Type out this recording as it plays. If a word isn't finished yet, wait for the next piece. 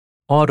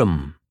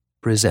Autumn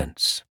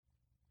presents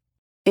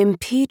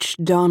Impeach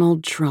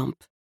Donald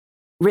Trump,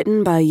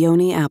 written by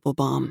Yoni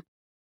Appelbaum.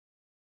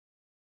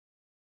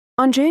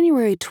 On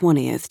January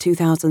 20th,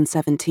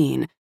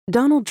 2017,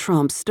 Donald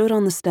Trump stood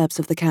on the steps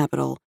of the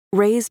Capitol,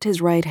 raised his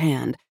right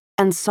hand,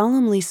 and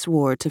solemnly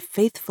swore to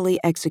faithfully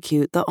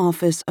execute the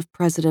office of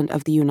President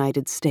of the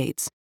United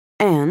States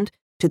and,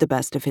 to the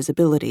best of his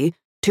ability,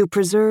 to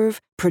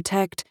preserve,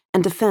 protect,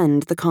 and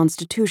defend the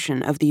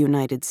Constitution of the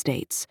United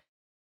States.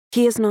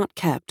 He has not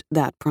kept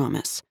that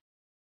promise.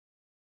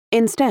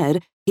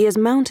 Instead, he has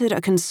mounted a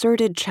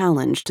concerted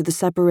challenge to the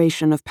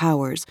separation of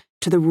powers,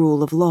 to the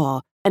rule of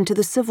law, and to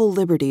the civil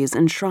liberties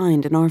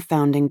enshrined in our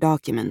founding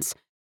documents.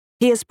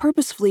 He has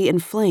purposefully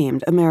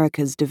inflamed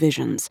America's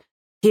divisions.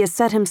 He has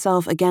set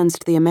himself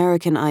against the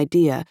American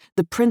idea,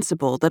 the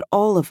principle that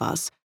all of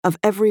us, of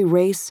every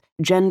race,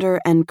 gender,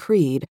 and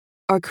creed,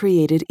 are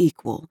created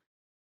equal.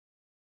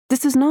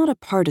 This is not a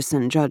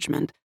partisan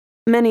judgment.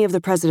 Many of the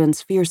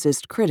president's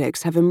fiercest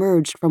critics have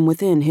emerged from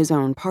within his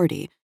own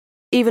party.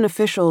 Even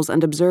officials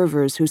and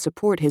observers who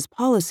support his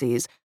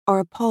policies are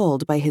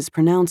appalled by his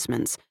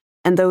pronouncements,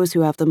 and those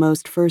who have the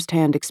most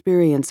first-hand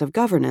experience of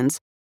governance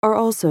are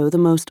also the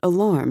most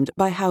alarmed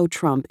by how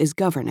Trump is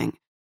governing.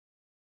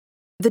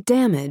 The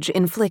damage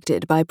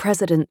inflicted by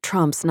President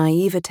Trump's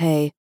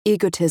naivete,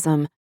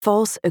 egotism,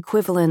 false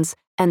equivalence,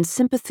 and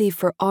sympathy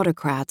for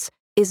autocrats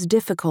is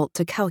difficult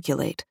to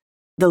calculate.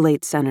 The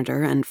late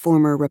Senator and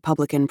former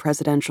Republican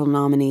presidential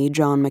nominee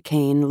John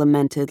McCain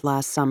lamented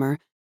last summer.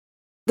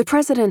 The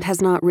president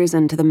has not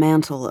risen to the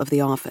mantle of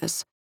the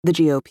office. The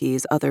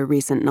GOP's other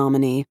recent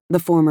nominee, the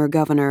former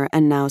governor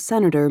and now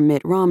Senator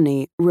Mitt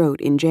Romney,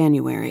 wrote in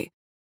January.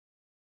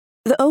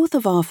 The oath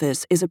of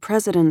office is a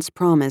president's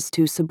promise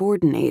to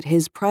subordinate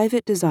his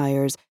private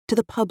desires to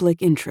the public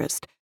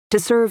interest, to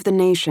serve the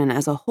nation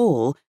as a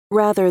whole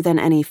rather than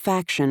any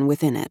faction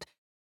within it.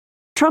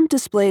 Trump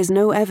displays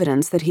no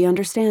evidence that he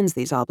understands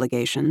these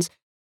obligations.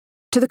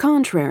 To the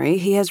contrary,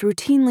 he has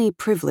routinely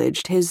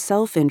privileged his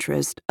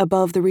self-interest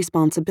above the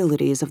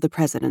responsibilities of the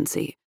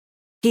presidency.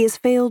 He has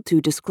failed to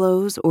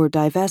disclose or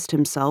divest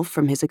himself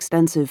from his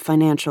extensive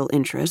financial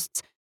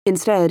interests,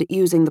 instead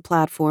using the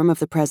platform of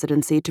the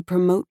presidency to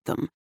promote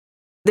them.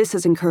 This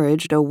has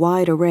encouraged a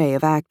wide array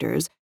of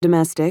actors,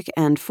 domestic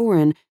and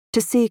foreign,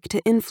 to seek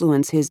to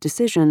influence his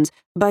decisions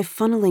by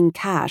funneling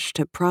cash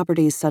to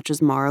properties such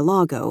as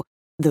Mar-a-Lago,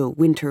 the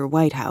Winter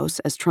White House,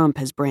 as Trump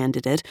has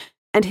branded it,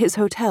 and his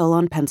hotel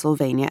on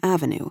Pennsylvania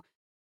Avenue.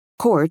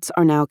 Courts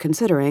are now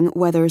considering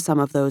whether some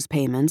of those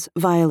payments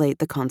violate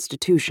the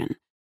Constitution.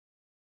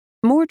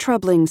 More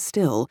troubling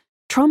still,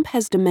 Trump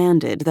has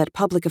demanded that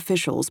public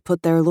officials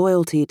put their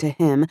loyalty to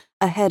him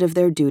ahead of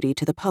their duty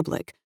to the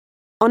public.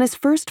 On his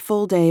first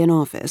full day in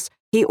office,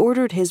 he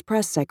ordered his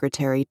press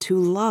secretary to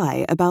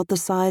lie about the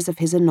size of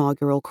his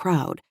inaugural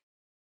crowd.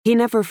 He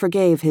never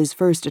forgave his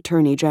first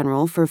attorney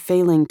general for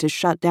failing to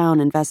shut down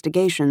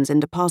investigations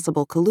into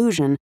possible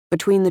collusion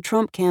between the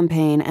Trump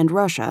campaign and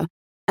Russia,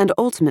 and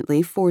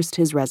ultimately forced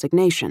his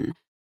resignation.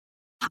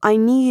 "I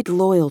need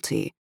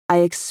loyalty. I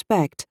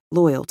expect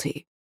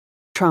loyalty,"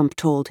 Trump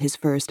told his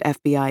first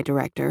FBI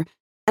director,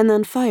 and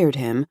then fired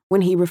him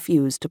when he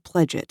refused to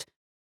pledge it.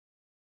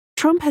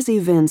 Trump has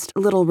evinced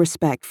little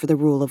respect for the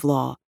rule of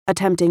law,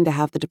 attempting to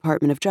have the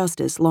Department of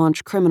Justice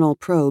launch criminal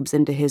probes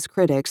into his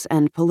critics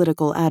and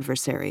political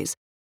adversaries.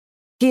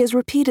 He has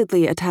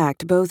repeatedly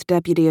attacked both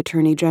Deputy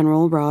Attorney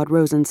General Rod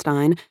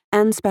Rosenstein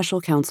and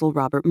Special Counsel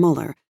Robert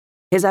Mueller.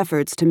 His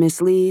efforts to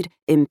mislead,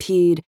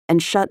 impede,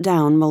 and shut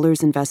down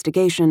Mueller's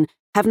investigation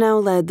have now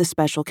led the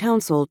special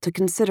counsel to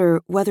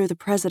consider whether the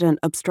president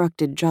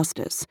obstructed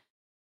justice.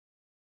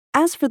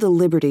 As for the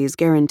liberties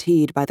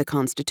guaranteed by the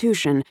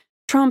Constitution,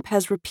 Trump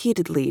has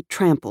repeatedly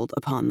trampled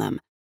upon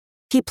them.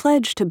 He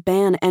pledged to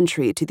ban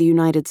entry to the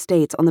United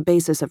States on the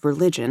basis of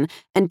religion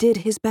and did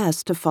his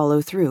best to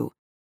follow through.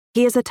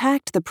 He has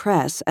attacked the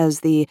press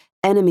as the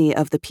enemy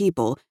of the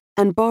people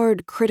and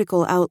barred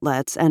critical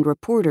outlets and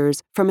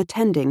reporters from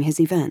attending his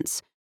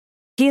events.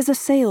 He has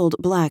assailed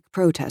Black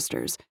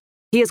protesters.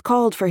 He has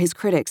called for his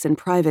critics in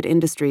private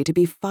industry to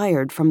be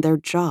fired from their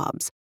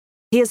jobs.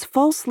 He has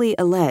falsely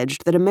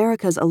alleged that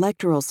America's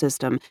electoral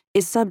system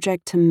is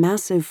subject to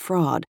massive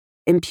fraud,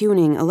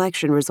 impugning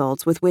election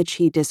results with which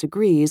he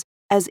disagrees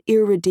as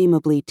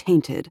irredeemably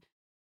tainted.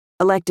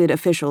 Elected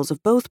officials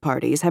of both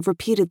parties have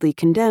repeatedly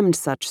condemned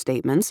such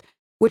statements,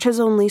 which has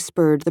only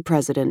spurred the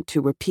president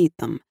to repeat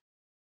them.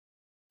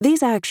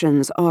 These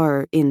actions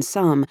are, in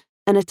sum,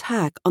 an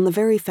attack on the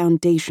very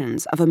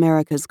foundations of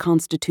America's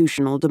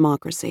constitutional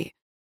democracy.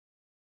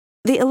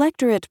 The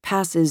electorate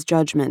passes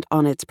judgment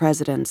on its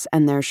presidents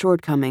and their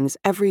shortcomings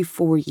every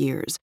 4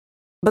 years,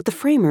 but the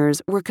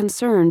framers were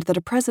concerned that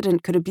a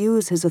president could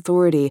abuse his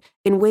authority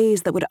in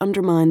ways that would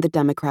undermine the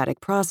democratic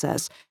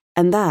process,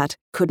 and that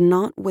could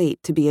not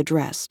wait to be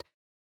addressed.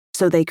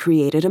 So they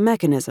created a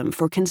mechanism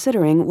for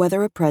considering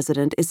whether a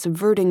president is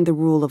subverting the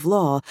rule of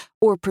law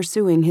or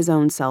pursuing his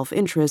own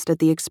self-interest at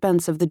the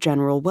expense of the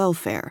general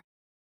welfare.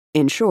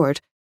 In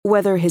short,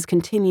 whether his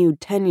continued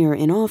tenure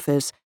in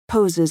office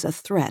poses a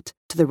threat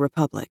to the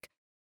republic.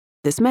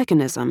 This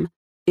mechanism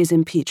is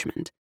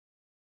impeachment.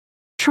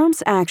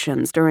 Trump's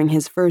actions during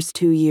his first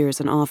 2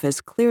 years in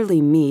office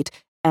clearly meet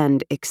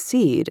and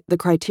exceed the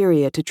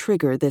criteria to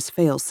trigger this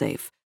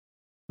failsafe.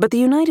 But the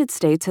United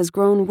States has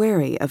grown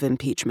wary of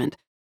impeachment.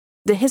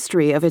 The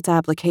history of its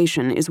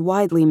application is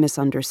widely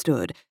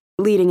misunderstood,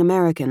 leading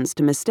Americans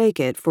to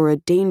mistake it for a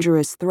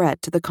dangerous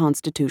threat to the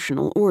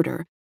constitutional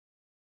order.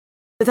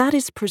 That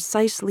is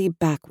precisely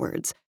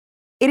backwards.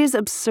 It is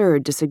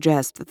absurd to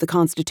suggest that the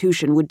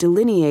Constitution would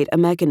delineate a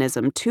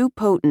mechanism too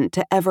potent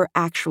to ever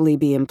actually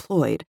be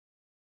employed.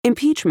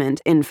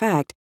 Impeachment, in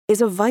fact,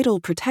 is a vital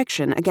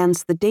protection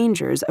against the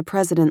dangers a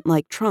president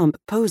like Trump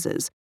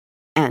poses.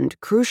 And,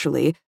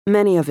 crucially,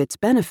 many of its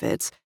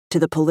benefits, to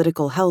the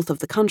political health of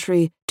the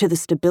country, to the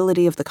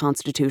stability of the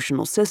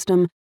constitutional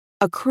system,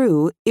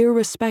 accrue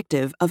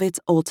irrespective of its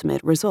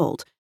ultimate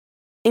result.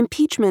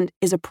 Impeachment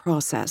is a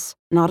process,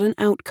 not an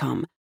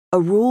outcome, a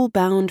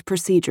rule-bound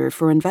procedure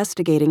for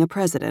investigating a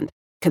president,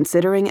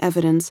 considering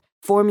evidence,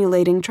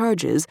 formulating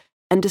charges,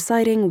 and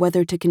deciding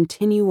whether to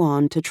continue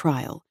on to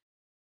trial.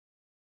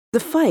 The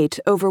fight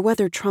over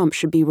whether Trump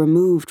should be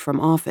removed from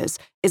office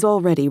is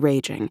already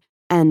raging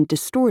and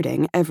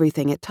distorting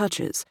everything it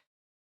touches.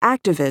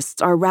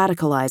 Activists are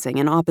radicalizing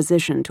in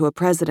opposition to a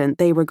president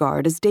they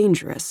regard as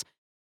dangerous.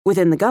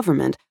 Within the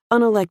government,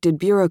 unelected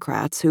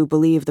bureaucrats who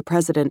believe the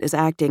president is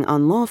acting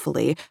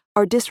unlawfully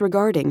are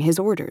disregarding his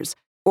orders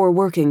or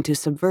working to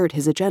subvert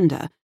his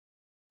agenda.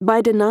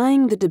 By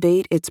denying the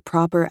debate its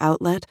proper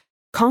outlet,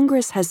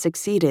 Congress has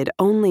succeeded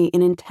only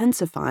in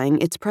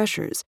intensifying its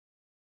pressures.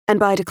 And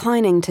by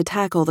declining to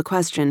tackle the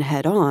question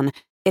head-on,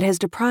 it has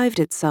deprived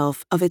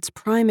itself of its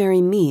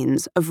primary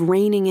means of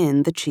reining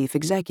in the chief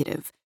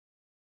executive.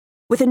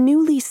 With a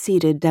newly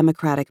seated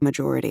Democratic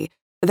majority,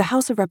 the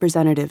House of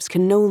Representatives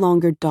can no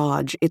longer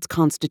dodge its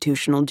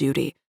constitutional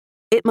duty.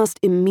 It must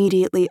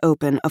immediately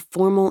open a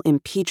formal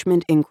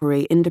impeachment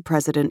inquiry into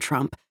President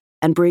Trump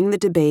and bring the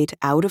debate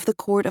out of the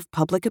court of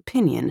public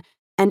opinion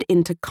and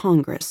into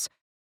Congress,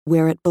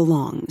 where it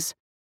belongs.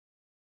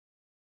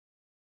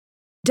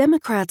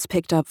 Democrats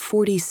picked up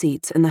 40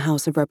 seats in the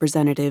House of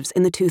Representatives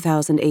in the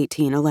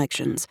 2018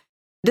 elections.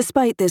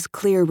 Despite this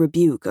clear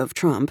rebuke of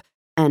Trump,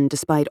 and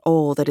despite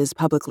all that is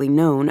publicly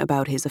known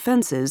about his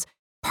offenses,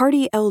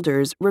 party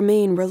elders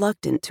remain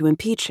reluctant to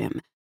impeach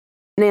him.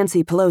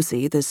 Nancy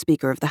Pelosi, the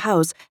Speaker of the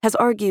House, has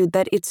argued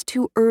that it's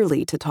too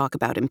early to talk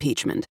about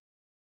impeachment.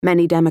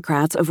 Many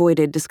Democrats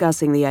avoided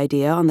discussing the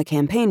idea on the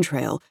campaign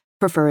trail,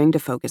 preferring to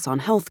focus on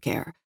health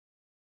care.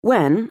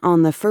 When,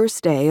 on the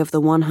first day of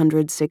the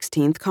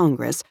 116th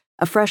Congress,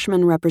 a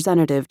freshman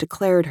representative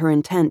declared her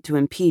intent to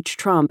impeach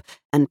Trump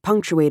and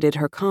punctuated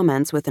her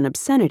comments with an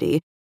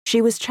obscenity, she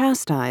was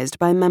chastised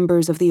by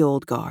members of the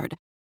old guard.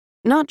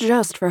 Not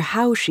just for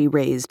how she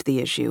raised the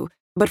issue,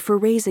 but for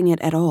raising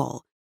it at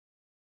all.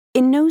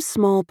 In no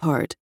small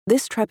part,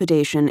 this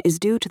trepidation is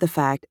due to the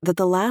fact that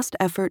the last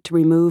effort to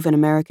remove an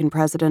American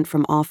president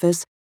from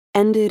office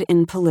ended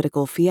in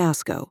political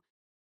fiasco.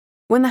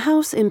 When the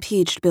House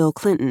impeached Bill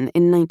Clinton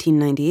in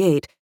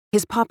 1998,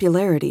 his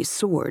popularity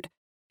soared.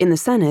 In the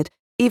Senate,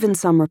 even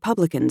some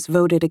Republicans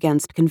voted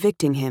against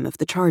convicting him of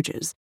the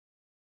charges.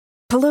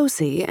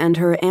 Pelosi and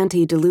her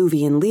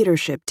antediluvian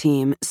leadership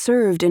team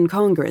served in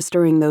Congress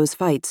during those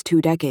fights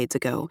 2 decades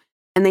ago,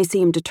 and they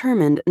seem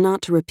determined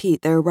not to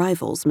repeat their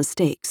rivals'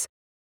 mistakes.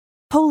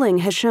 Polling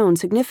has shown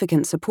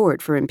significant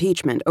support for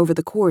impeachment over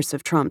the course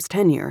of Trump's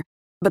tenure,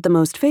 but the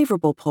most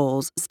favorable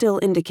polls still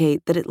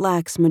indicate that it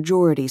lacks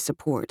majority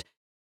support.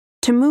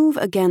 To move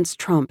against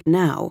Trump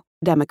now,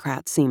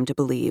 Democrats seem to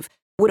believe,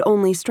 would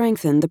only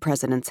strengthen the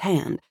president's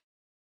hand.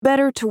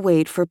 Better to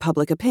wait for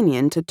public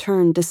opinion to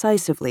turn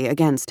decisively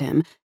against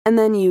him and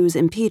then use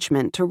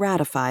impeachment to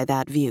ratify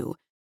that view.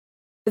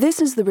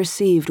 This is the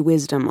received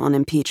wisdom on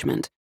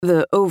impeachment,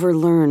 the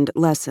overlearned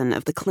lesson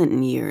of the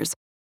Clinton years.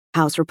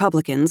 House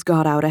Republicans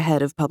got out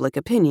ahead of public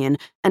opinion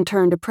and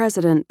turned a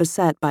president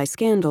beset by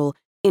scandal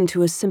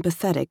into a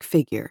sympathetic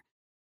figure.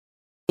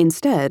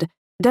 Instead,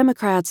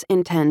 Democrats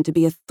intend to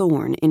be a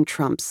thorn in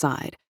Trump's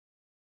side.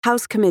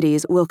 House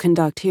committees will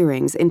conduct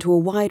hearings into a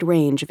wide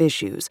range of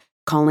issues,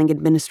 calling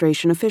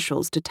administration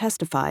officials to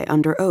testify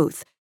under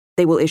oath.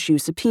 They will issue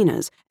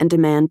subpoenas and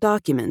demand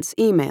documents,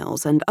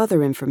 emails, and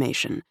other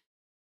information.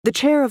 The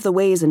chair of the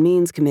Ways and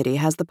Means Committee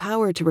has the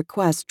power to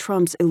request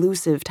Trump's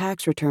elusive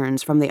tax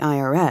returns from the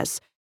IRS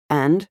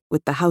and,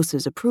 with the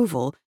House's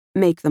approval,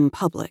 make them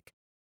public.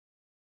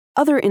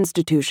 Other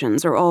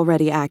institutions are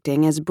already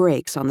acting as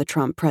brakes on the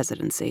Trump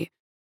presidency.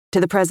 To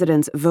the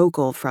president's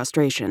vocal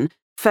frustration,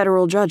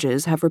 federal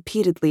judges have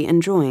repeatedly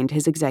enjoined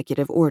his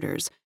executive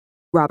orders.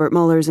 Robert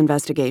Mueller's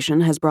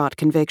investigation has brought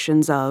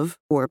convictions of,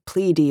 or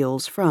plea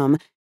deals from,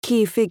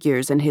 key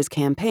figures in his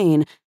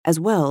campaign as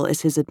well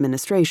as his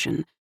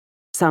administration.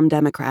 Some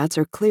Democrats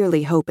are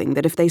clearly hoping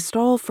that if they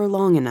stall for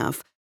long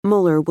enough,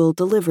 Mueller will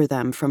deliver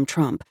them from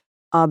Trump,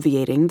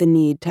 obviating the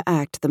need to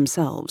act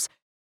themselves.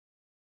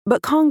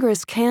 But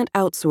Congress can't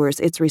outsource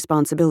its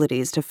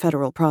responsibilities to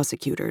federal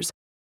prosecutors.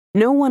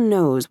 No one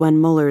knows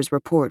when Mueller's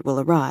report will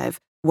arrive,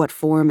 what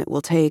form it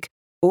will take,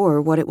 or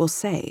what it will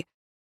say.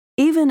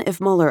 Even if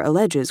Mueller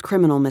alleges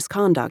criminal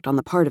misconduct on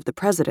the part of the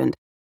president,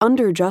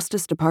 under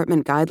Justice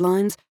Department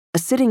guidelines, a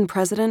sitting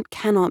president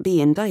cannot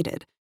be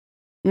indicted.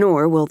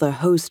 Nor will the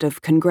host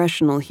of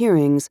congressional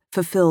hearings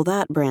fulfill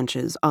that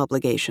branch's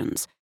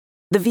obligations.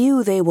 The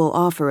view they will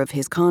offer of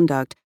his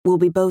conduct will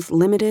be both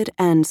limited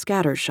and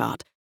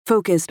scattershot,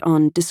 focused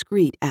on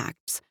discrete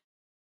acts.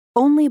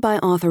 Only by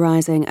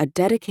authorizing a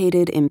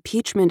dedicated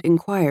impeachment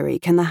inquiry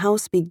can the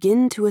House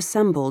begin to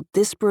assemble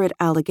disparate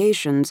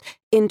allegations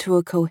into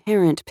a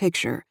coherent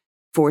picture,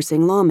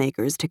 forcing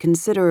lawmakers to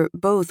consider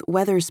both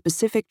whether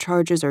specific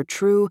charges are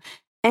true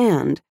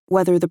and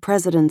whether the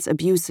president's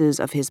abuses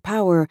of his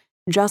power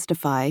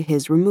justify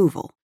his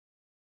removal.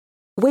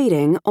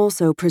 Waiting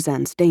also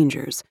presents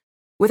dangers.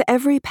 With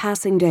every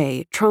passing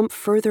day, Trump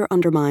further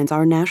undermines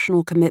our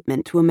national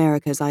commitment to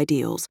America's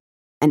ideals,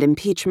 and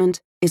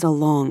impeachment is a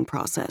long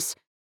process.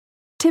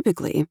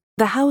 Typically,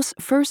 the House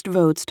first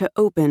votes to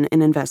open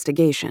an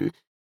investigation.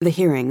 The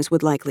hearings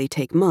would likely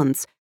take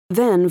months,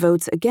 then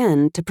votes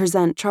again to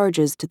present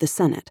charges to the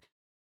Senate.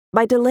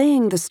 By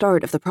delaying the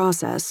start of the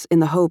process in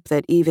the hope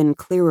that even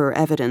clearer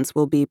evidence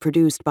will be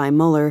produced by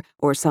Mueller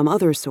or some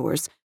other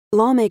source,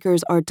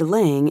 lawmakers are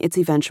delaying its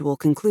eventual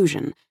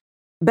conclusion.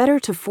 Better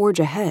to forge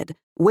ahead,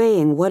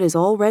 weighing what is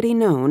already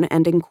known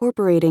and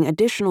incorporating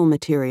additional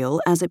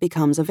material as it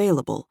becomes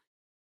available.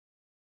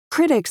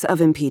 Critics of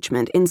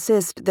impeachment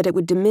insist that it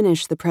would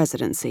diminish the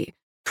presidency,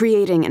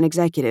 creating an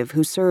executive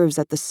who serves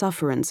at the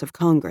sufferance of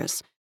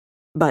Congress.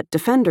 But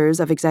defenders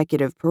of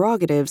executive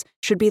prerogatives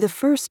should be the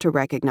first to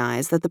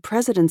recognize that the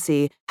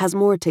presidency has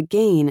more to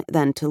gain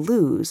than to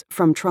lose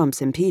from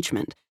Trump's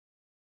impeachment.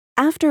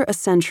 After a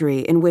century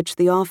in which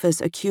the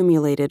office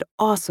accumulated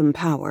awesome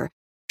power,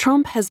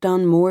 Trump has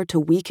done more to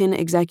weaken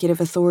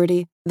executive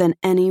authority than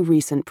any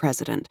recent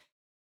president.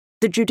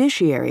 The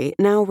judiciary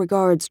now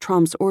regards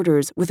Trump's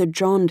orders with a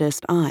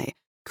jaundiced eye,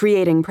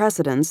 creating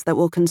precedents that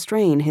will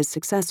constrain his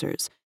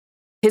successors.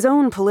 His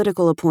own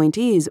political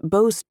appointees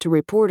boast to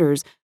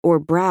reporters or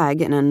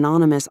brag in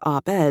anonymous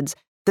op-eds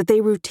that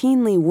they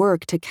routinely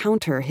work to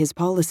counter his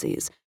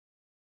policies.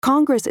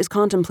 Congress is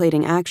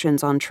contemplating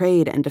actions on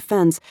trade and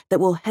defense that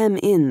will hem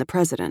in the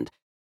president.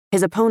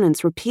 His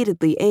opponents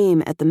repeatedly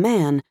aim at the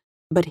man,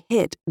 but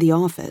hit the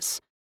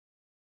office.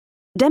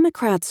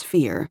 Democrats'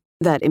 fear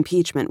that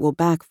impeachment will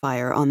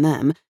backfire on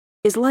them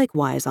is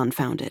likewise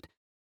unfounded.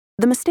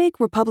 The mistake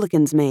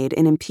Republicans made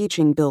in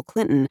impeaching Bill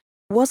Clinton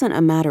wasn't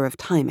a matter of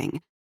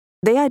timing.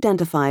 They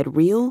identified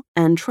real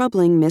and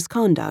troubling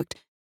misconduct,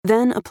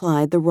 then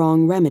applied the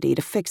wrong remedy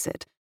to fix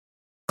it.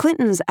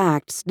 Clinton's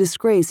acts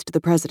disgraced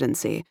the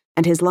presidency,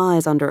 and his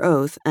lies under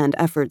oath and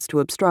efforts to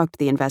obstruct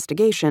the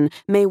investigation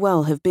may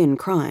well have been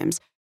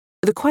crimes.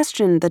 The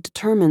question that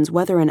determines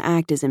whether an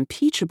act is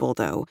impeachable,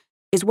 though,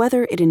 is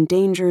whether it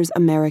endangers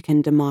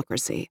American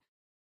democracy.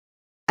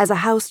 As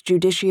a House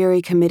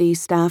Judiciary Committee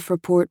staff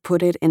report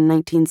put it in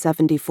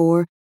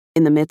 1974,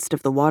 in the midst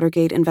of the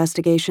Watergate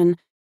investigation,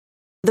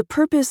 the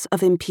purpose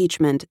of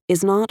impeachment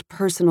is not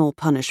personal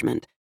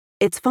punishment.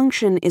 Its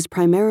function is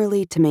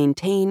primarily to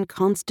maintain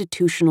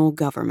constitutional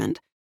government.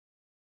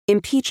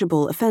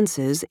 Impeachable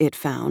offenses, it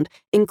found,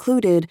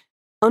 included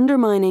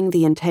undermining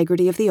the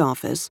integrity of the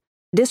office,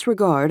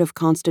 disregard of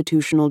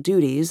constitutional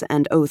duties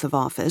and oath of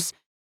office,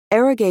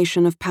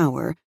 arrogation of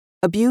power,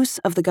 abuse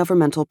of the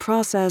governmental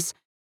process,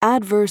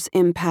 adverse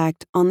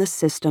impact on the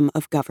system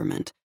of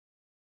government.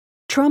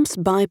 Trump's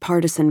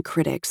bipartisan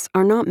critics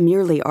are not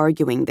merely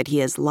arguing that he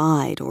has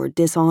lied or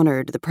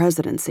dishonored the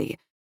presidency.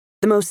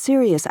 The most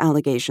serious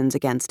allegations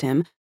against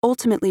him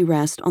ultimately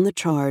rest on the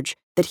charge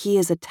that he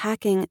is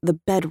attacking the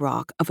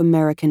bedrock of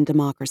American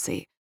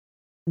democracy.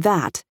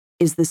 That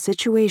is the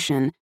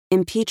situation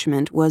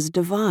impeachment was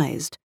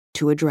devised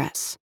to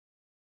address.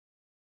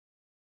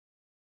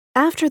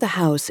 After the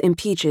House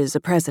impeaches a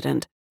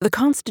president, the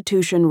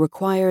Constitution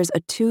requires a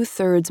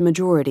 2/3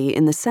 majority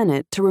in the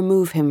Senate to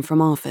remove him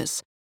from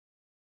office.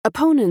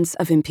 Opponents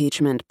of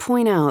impeachment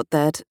point out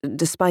that,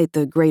 despite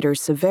the greater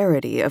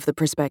severity of the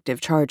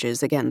prospective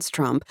charges against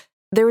Trump,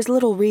 there is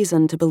little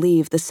reason to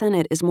believe the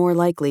Senate is more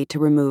likely to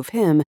remove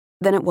him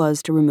than it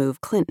was to remove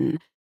Clinton.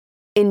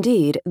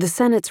 Indeed, the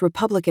Senate's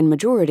Republican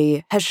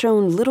majority has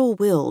shown little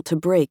will to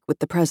break with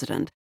the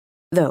president,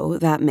 though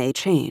that may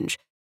change.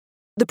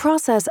 The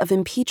process of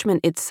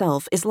impeachment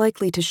itself is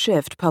likely to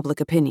shift public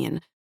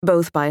opinion,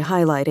 both by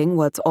highlighting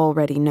what's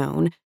already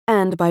known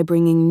and by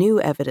bringing new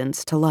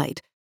evidence to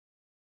light.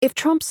 If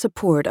Trump's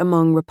support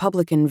among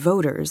Republican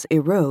voters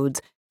erodes,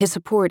 his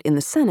support in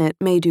the Senate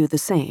may do the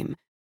same.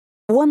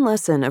 One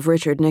lesson of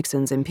Richard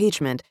Nixon's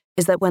impeachment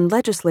is that when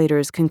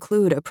legislators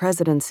conclude a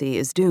presidency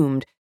is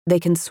doomed,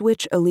 they can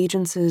switch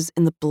allegiances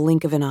in the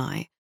blink of an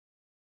eye.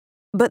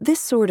 But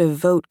this sort of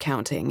vote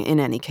counting, in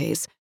any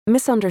case,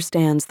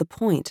 misunderstands the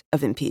point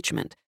of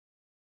impeachment.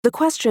 The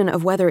question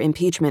of whether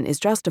impeachment is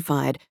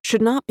justified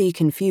should not be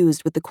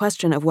confused with the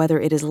question of whether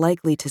it is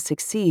likely to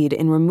succeed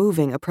in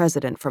removing a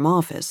president from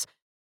office.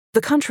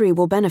 The country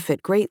will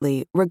benefit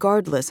greatly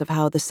regardless of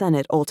how the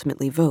Senate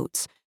ultimately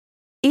votes.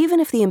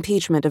 Even if the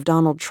impeachment of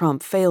Donald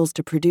Trump fails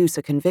to produce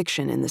a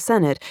conviction in the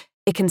Senate,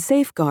 It can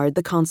safeguard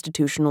the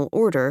constitutional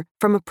order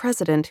from a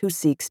president who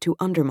seeks to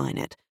undermine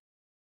it.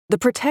 The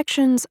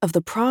protections of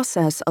the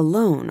process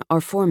alone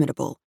are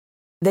formidable.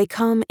 They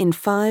come in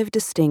 5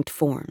 distinct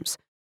forms.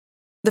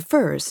 The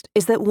first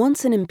is that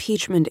once an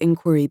impeachment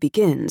inquiry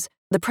begins,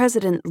 the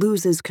president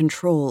loses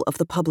control of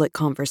the public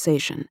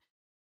conversation.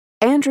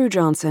 Andrew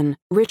Johnson,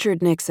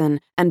 Richard Nixon,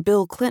 and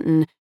Bill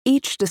Clinton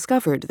each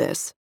discovered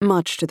this,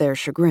 much to their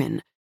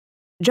chagrin.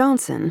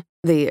 Johnson,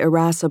 the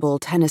irascible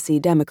Tennessee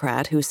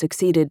Democrat who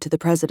succeeded to the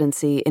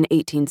presidency in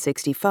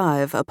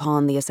 1865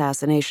 upon the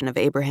assassination of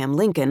Abraham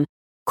Lincoln,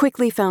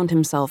 quickly found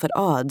himself at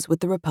odds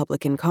with the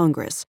Republican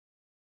Congress.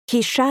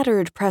 He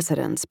shattered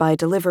precedents by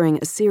delivering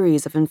a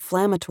series of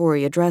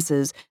inflammatory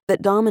addresses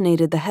that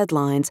dominated the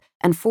headlines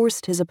and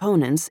forced his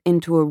opponents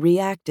into a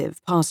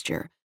reactive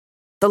posture.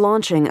 The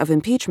launching of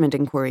impeachment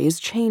inquiries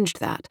changed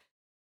that.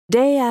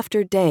 Day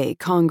after day,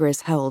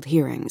 Congress held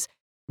hearings.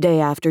 Day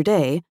after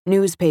day,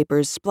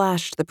 newspapers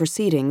splashed the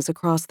proceedings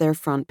across their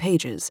front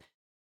pages.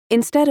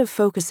 Instead of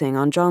focusing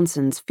on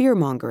Johnson's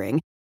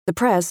fear-mongering, the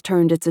press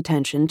turned its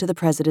attention to the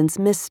president's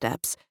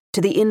missteps,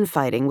 to the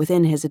infighting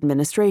within his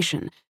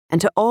administration, and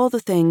to all the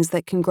things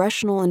that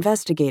congressional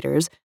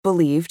investigators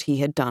believed he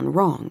had done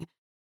wrong.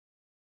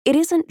 It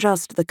isn't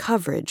just the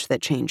coverage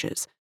that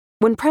changes.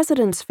 When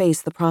presidents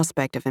face the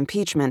prospect of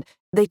impeachment,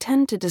 they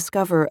tend to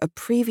discover a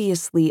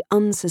previously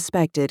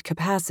unsuspected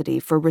capacity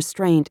for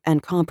restraint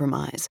and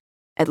compromise,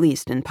 at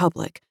least in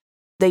public.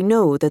 They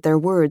know that their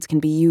words can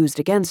be used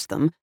against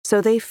them,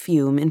 so they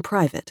fume in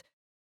private.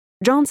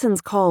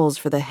 Johnson's calls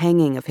for the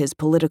hanging of his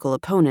political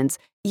opponents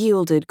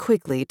yielded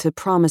quickly to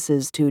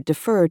promises to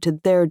defer to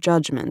their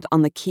judgment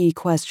on the key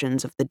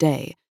questions of the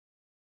day.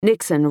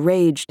 Nixon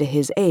raged to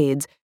his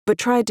aides, but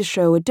tried to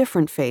show a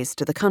different face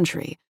to the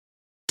country.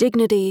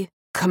 Dignity,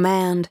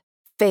 command,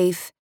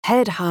 faith,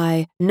 head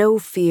high, no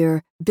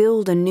fear,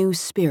 build a new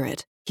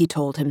spirit, he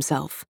told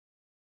himself.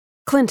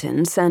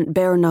 Clinton sent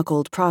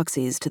bare-knuckled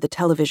proxies to the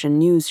television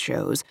news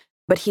shows,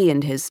 but he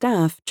and his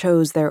staff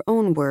chose their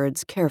own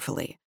words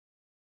carefully.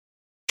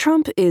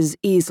 Trump is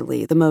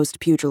easily the most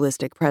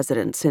pugilistic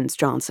president since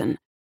Johnson.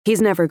 He's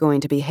never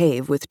going to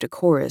behave with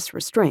decorous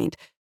restraint,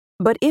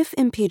 but if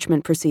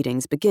impeachment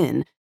proceedings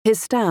begin, his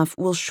staff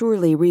will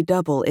surely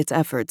redouble its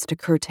efforts to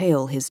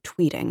curtail his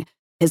tweeting.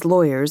 His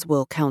lawyers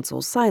will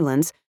counsel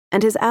silence,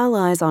 and his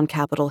allies on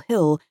Capitol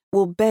Hill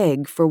will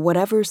beg for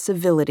whatever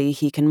civility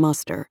he can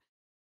muster.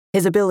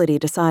 His ability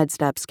to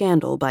sidestep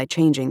scandal by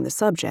changing the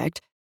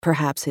subject,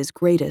 perhaps his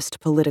greatest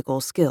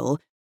political skill,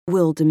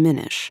 will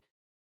diminish.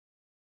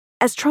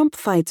 As Trump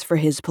fights for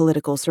his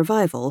political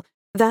survival,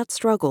 that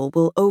struggle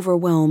will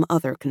overwhelm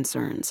other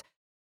concerns.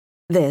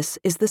 This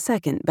is the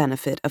second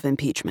benefit of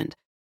impeachment.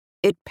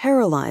 It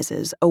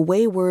paralyzes a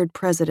wayward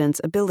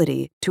president's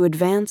ability to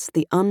advance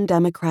the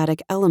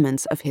undemocratic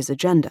elements of his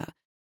agenda.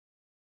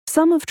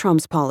 Some of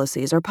Trump's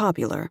policies are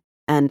popular,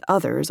 and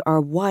others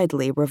are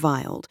widely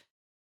reviled.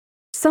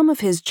 Some of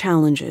his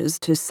challenges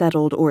to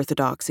settled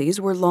orthodoxies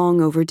were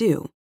long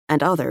overdue,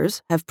 and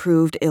others have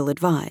proved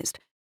ill-advised.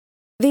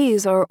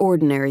 These are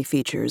ordinary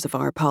features of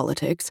our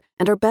politics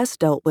and are best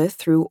dealt with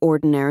through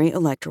ordinary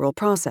electoral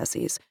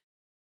processes.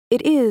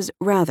 It is,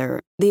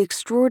 rather, the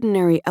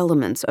extraordinary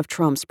elements of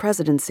Trump's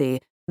presidency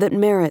that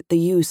merit the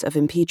use of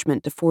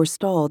impeachment to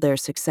forestall their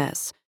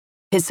success.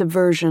 His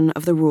subversion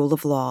of the rule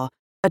of law,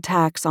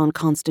 attacks on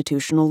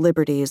constitutional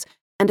liberties,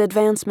 and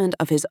advancement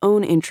of his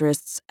own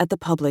interests at the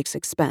public's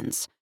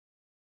expense.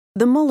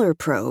 The Mueller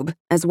probe,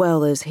 as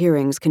well as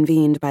hearings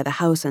convened by the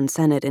House and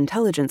Senate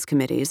Intelligence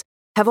Committees,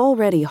 have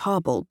already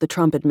hobbled the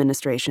Trump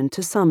administration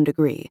to some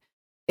degree.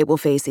 It will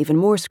face even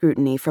more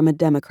scrutiny from a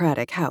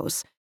Democratic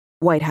House.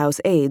 White House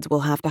aides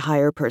will have to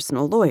hire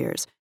personal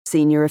lawyers.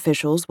 Senior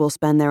officials will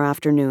spend their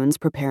afternoons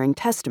preparing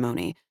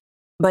testimony.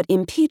 But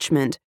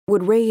impeachment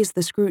would raise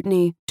the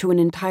scrutiny to an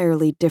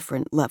entirely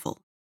different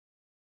level.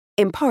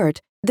 In part,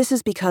 this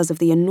is because of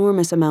the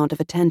enormous amount of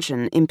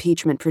attention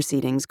impeachment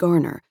proceedings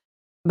garner.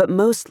 But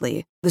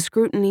mostly, the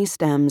scrutiny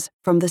stems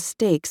from the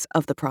stakes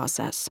of the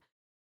process.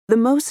 The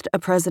most a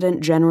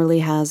president generally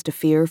has to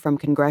fear from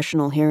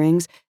congressional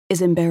hearings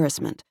is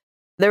embarrassment.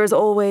 There is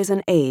always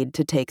an aide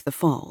to take the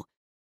fall.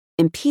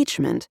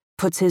 Impeachment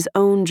puts his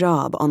own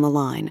job on the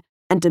line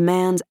and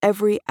demands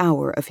every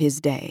hour of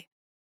his day.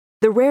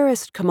 The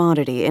rarest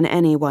commodity in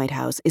any White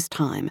House is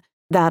time,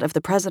 that of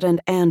the president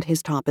and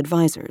his top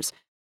advisors.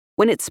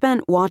 When it's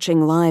spent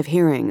watching live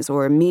hearings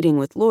or meeting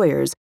with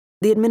lawyers,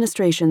 the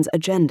administration's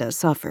agenda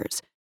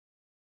suffers.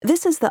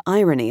 This is the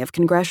irony of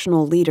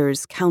congressional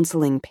leaders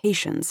counseling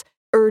patience,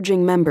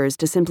 urging members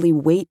to simply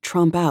wait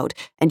Trump out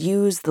and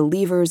use the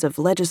levers of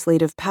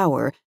legislative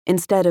power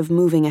instead of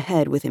moving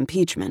ahead with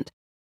impeachment.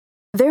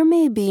 There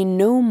may be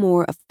no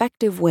more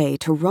effective way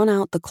to run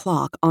out the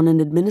clock on an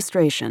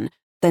administration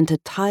than to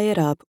tie it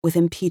up with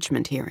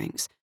impeachment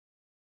hearings.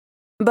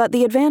 But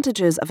the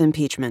advantages of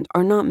impeachment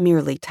are not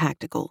merely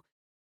tactical.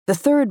 The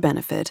third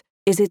benefit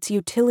is its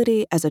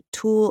utility as a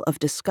tool of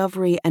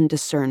discovery and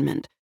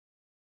discernment.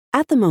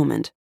 At the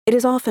moment, It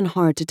is often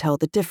hard to tell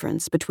the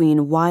difference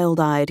between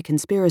wild-eyed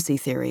conspiracy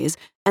theories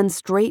and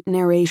straight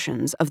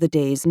narrations of the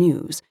day's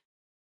news.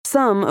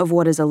 Some of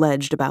what is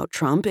alleged about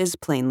Trump is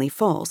plainly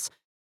false.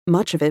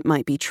 Much of it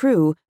might be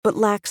true, but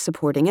lacks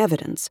supporting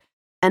evidence,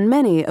 and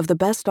many of the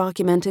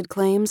best-documented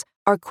claims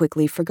are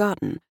quickly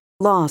forgotten,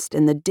 lost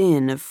in the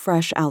din of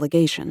fresh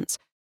allegations.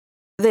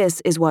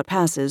 This is what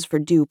passes for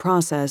due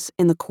process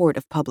in the court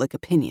of public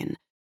opinion.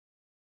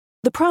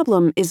 The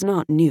problem is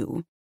not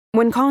new.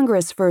 When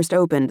Congress first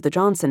opened the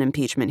Johnson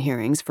impeachment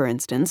hearings, for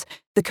instance,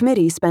 the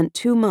committee spent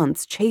 2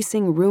 months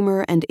chasing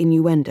rumor and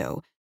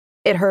innuendo.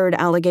 It heard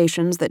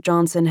allegations that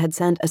Johnson had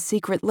sent a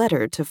secret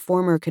letter to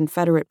former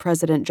Confederate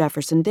President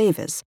Jefferson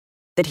Davis,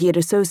 that he had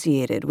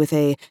associated with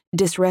a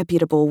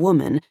disreputable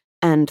woman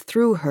and,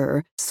 through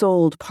her,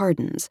 sold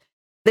pardons,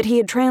 that he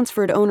had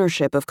transferred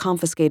ownership of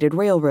confiscated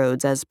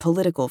railroads as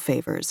political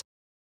favors,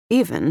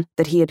 even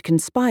that he had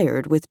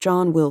conspired with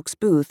John Wilkes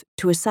Booth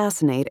to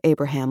assassinate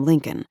Abraham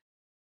Lincoln.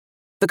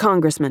 The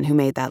congressman who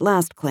made that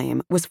last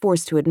claim was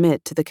forced to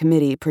admit to the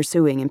committee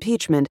pursuing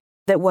impeachment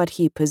that what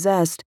he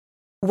possessed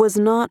was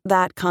not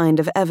that kind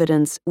of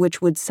evidence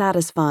which would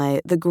satisfy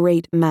the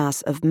great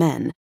mass of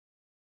men.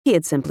 He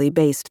had simply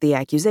based the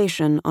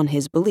accusation on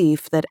his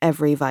belief that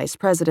every vice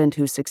president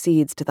who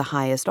succeeds to the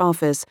highest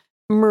office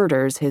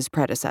murders his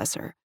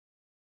predecessor.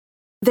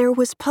 There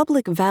was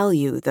public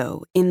value,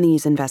 though, in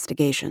these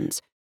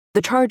investigations.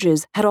 The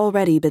charges had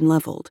already been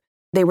leveled.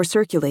 They were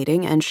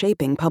circulating and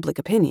shaping public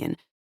opinion.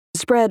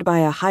 Spread by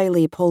a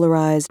highly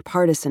polarized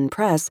partisan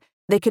press,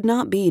 they could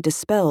not be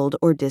dispelled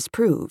or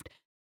disproved.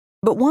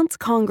 But once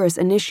Congress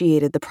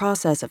initiated the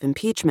process of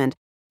impeachment,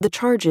 the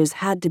charges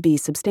had to be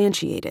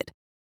substantiated,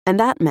 and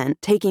that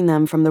meant taking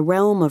them from the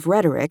realm of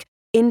rhetoric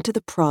into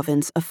the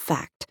province of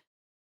fact.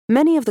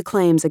 Many of the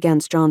claims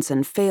against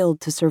Johnson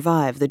failed to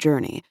survive the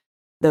journey.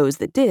 Those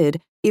that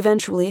did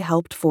eventually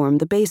helped form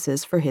the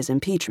basis for his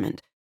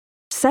impeachment.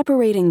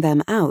 Separating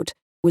them out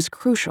was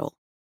crucial.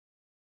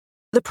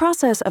 The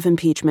process of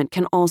impeachment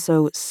can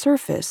also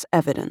surface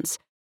evidence.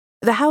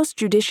 The House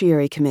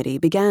Judiciary Committee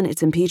began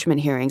its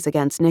impeachment hearings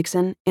against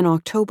Nixon in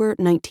October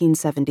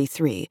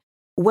 1973,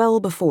 well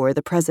before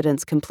the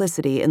president's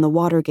complicity in the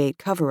Watergate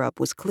cover-up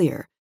was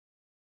clear.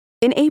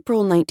 In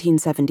April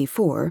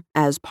 1974,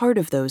 as part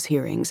of those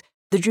hearings,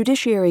 the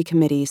Judiciary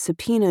Committee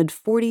subpoenaed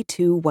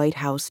 42 White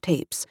House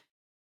tapes.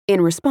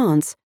 In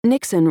response,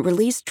 Nixon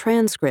released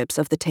transcripts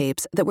of the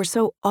tapes that were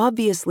so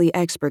obviously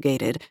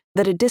expurgated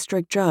that a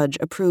district judge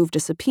approved a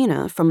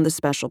subpoena from the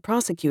special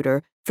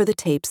prosecutor for the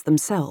tapes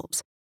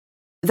themselves.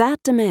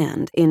 That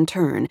demand, in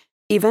turn,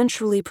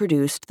 eventually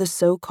produced the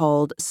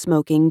so-called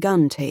smoking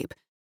gun tape,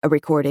 a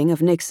recording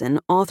of Nixon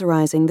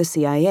authorizing the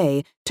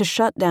CIA to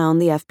shut down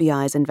the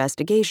FBI's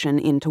investigation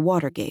into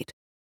Watergate.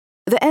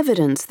 The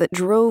evidence that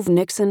drove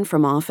Nixon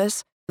from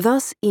office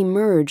thus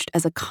emerged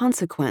as a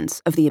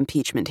consequence of the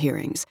impeachment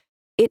hearings.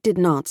 It did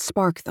not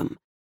spark them.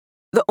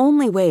 The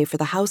only way for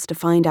the House to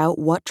find out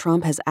what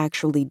Trump has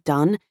actually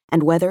done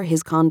and whether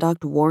his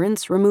conduct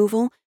warrants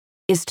removal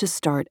is to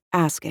start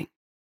asking.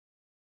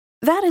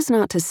 That is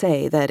not to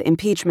say that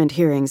impeachment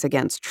hearings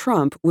against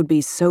Trump would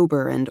be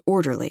sober and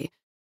orderly.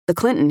 The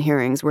Clinton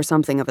hearings were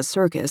something of a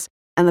circus,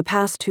 and the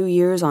past 2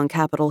 years on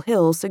Capitol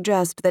Hill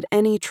suggest that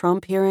any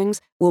Trump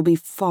hearings will be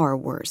far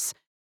worse.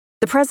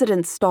 The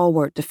president's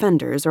stalwart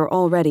defenders are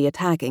already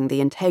attacking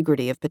the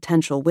integrity of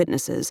potential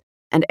witnesses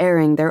and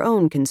airing their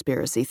own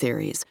conspiracy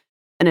theories.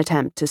 An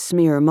attempt to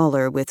smear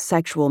Mueller with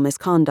sexual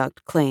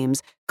misconduct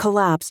claims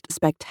collapsed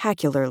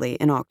spectacularly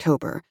in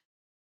October.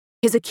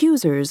 His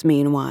accusers,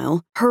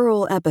 meanwhile,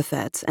 hurl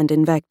epithets and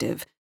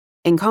invective.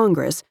 In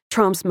Congress,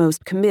 Trump's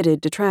most committed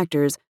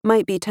detractors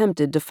might be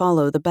tempted to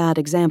follow the bad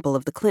example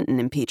of the Clinton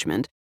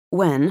impeachment,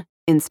 when,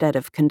 instead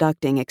of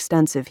conducting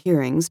extensive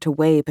hearings to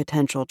weigh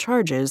potential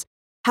charges,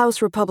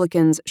 House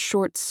Republicans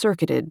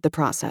short-circuited the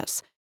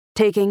process,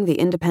 taking the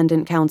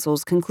independent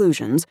counsel's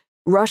conclusions,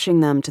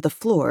 rushing them to the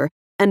floor,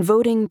 and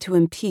voting to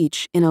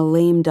impeach in a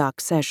lame duck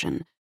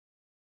session.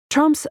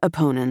 Trump's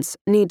opponents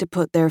need to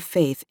put their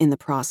faith in the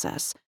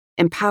process,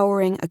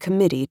 empowering a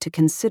committee to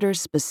consider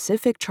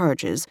specific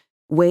charges,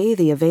 weigh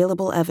the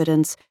available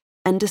evidence,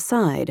 and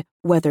decide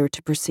whether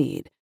to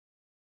proceed.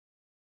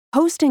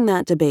 Hosting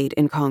that debate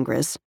in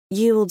Congress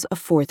yields a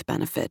fourth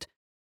benefit: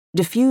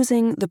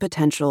 diffusing the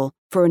potential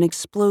for an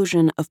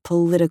explosion of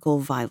political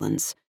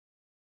violence.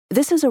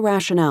 This is a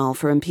rationale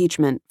for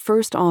impeachment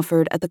first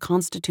offered at the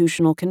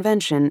Constitutional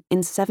Convention in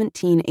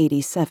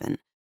 1787.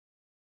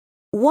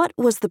 What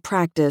was the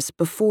practice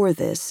before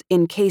this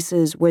in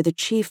cases where the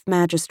chief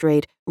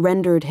magistrate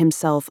rendered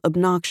himself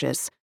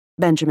obnoxious?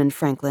 Benjamin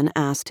Franklin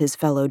asked his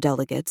fellow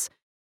delegates.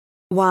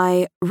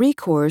 Why,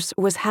 recourse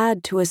was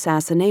had to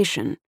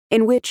assassination,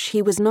 in which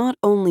he was not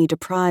only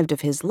deprived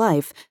of his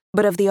life,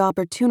 but of the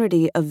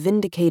opportunity of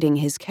vindicating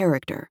his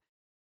character.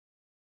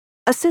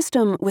 A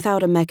system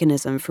without a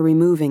mechanism for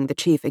removing the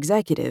chief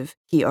executive,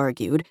 he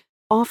argued,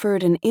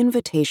 offered an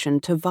invitation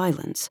to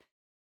violence.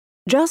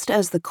 Just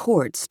as the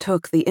courts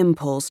took the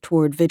impulse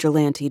toward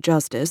vigilante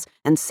justice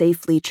and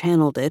safely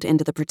channeled it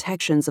into the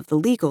protections of the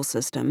legal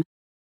system,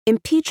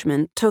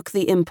 Impeachment took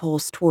the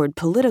impulse toward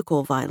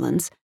political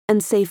violence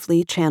and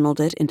safely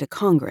channeled it into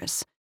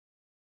Congress.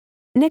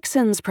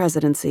 Nixon's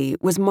presidency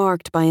was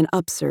marked by an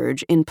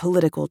upsurge in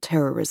political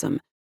terrorism.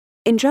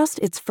 In just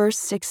its first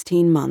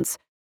 16 months,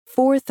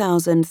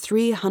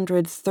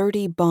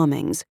 4,330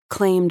 bombings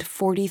claimed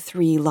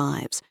 43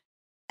 lives.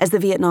 As the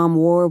Vietnam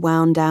War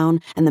wound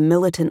down and the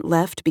militant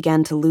left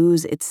began to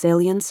lose its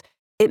salience,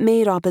 it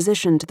made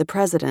opposition to the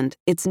president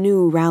its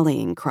new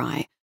rallying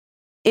cry.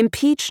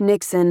 Impeach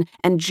Nixon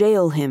and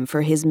jail him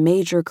for his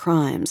major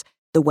crimes,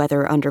 the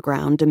Weather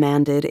Underground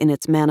demanded in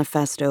its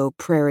manifesto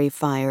Prairie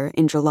Fire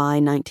in July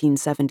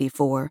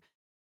 1974.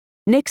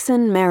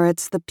 Nixon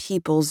merits the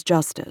people's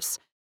justice.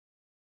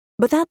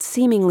 But that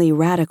seemingly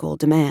radical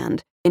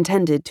demand,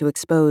 intended to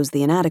expose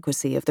the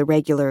inadequacy of the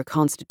regular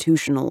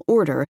constitutional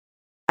order,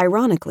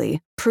 ironically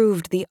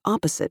proved the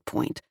opposite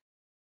point.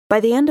 By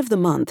the end of the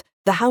month,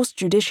 the House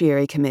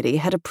Judiciary Committee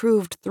had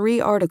approved 3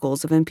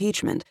 articles of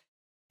impeachment.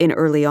 In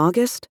early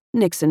August,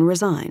 Nixon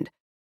resigned.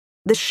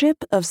 The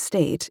ship of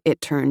state,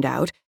 it turned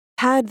out,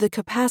 had the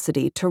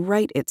capacity to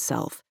right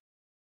itself.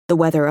 The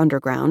Weather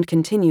Underground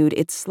continued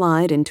its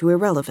slide into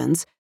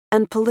irrelevance,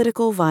 and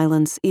political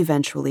violence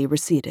eventually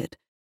receded.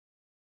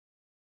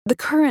 The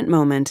current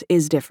moment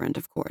is different,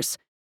 of course.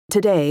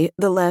 Today,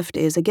 the left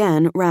is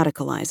again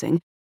radicalizing,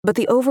 but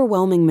the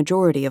overwhelming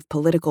majority of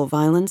political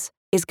violence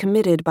is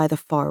committed by the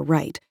far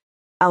right,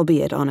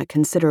 albeit on a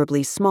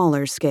considerably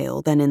smaller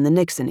scale than in the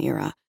Nixon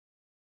era.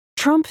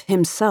 Trump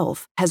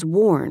himself has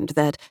warned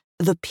that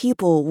the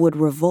people would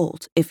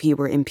revolt if he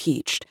were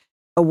impeached,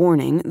 a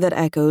warning that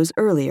echoes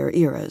earlier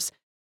eras.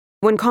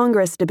 When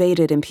Congress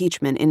debated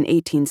impeachment in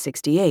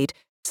 1868,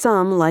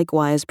 some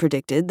likewise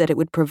predicted that it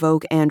would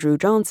provoke Andrew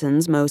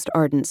Johnson's most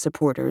ardent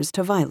supporters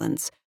to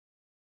violence.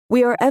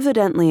 We are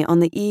evidently on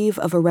the eve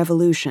of a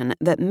revolution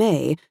that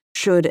may,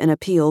 should an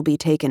appeal be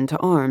taken to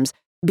arms,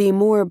 be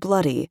more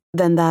bloody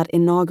than that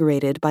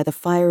inaugurated by the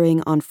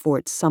firing on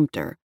Fort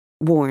Sumter,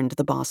 warned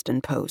the Boston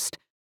Post.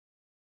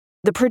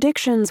 The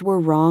predictions were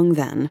wrong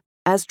then,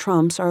 as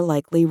Trump's are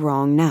likely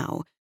wrong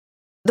now.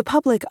 The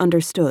public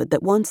understood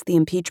that once the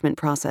impeachment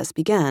process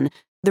began,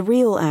 the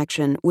real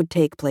action would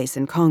take place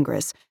in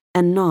Congress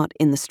and not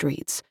in the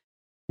streets.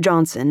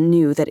 Johnson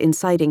knew that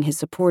inciting his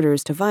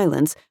supporters to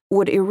violence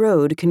would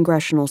erode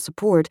congressional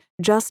support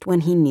just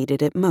when he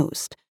needed it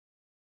most.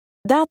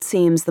 That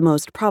seems the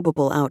most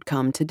probable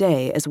outcome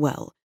today as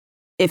well.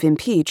 If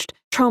impeached,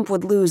 Trump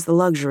would lose the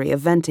luxury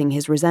of venting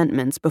his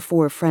resentments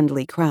before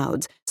friendly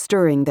crowds,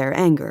 stirring their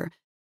anger.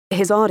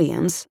 His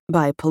audience,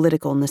 by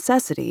political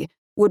necessity,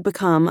 would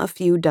become a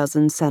few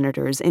dozen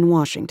senators in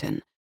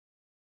Washington.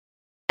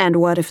 And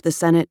what if the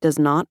Senate does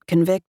not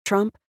convict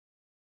Trump?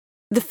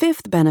 The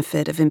fifth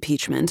benefit of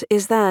impeachment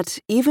is that,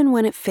 even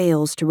when it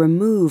fails to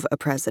remove a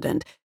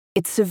president,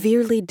 it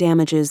severely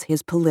damages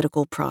his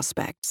political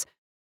prospects.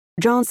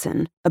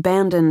 Johnson,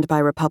 abandoned by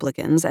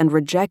Republicans and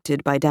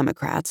rejected by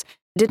Democrats,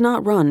 did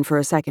not run for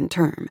a second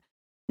term.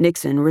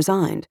 Nixon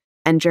resigned,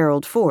 and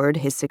Gerald Ford,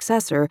 his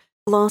successor,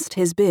 lost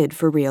his bid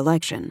for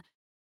re-election.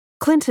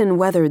 Clinton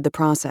weathered the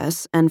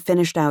process and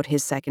finished out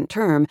his second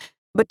term,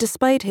 but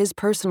despite his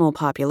personal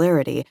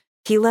popularity,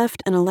 he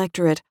left an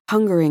electorate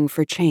hungering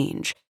for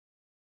change.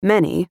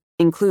 Many,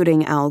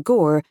 including Al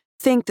Gore,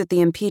 think that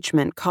the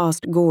impeachment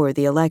cost Gore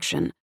the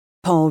election.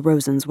 Paul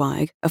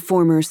Rosenzweig, a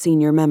former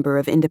senior member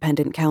of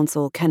independent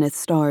counsel Kenneth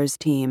Starr's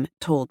team,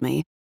 told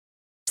me.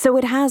 So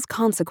it has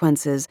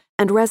consequences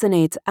and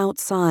resonates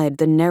outside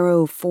the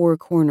narrow 4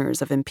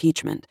 corners of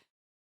impeachment.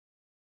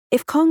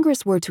 If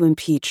Congress were to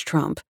impeach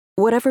Trump,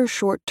 whatever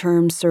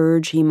short-term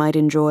surge he might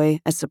enjoy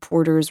as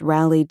supporters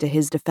rallied to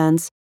his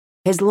defense,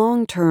 his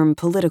long-term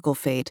political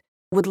fate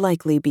would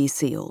likely be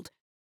sealed.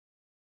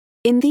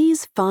 In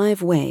these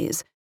 5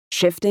 ways,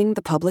 shifting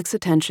the public's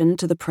attention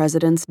to the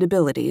president's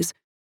debilities,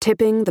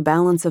 tipping the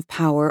balance of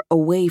power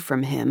away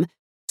from him,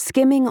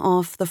 skimming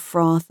off the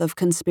froth of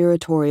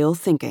conspiratorial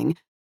thinking,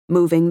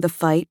 moving the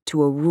fight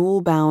to a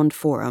rule-bound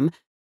forum,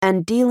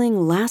 and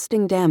dealing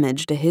lasting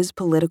damage to his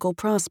political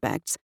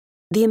prospects,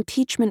 the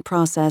impeachment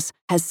process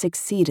has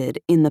succeeded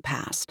in the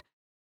past.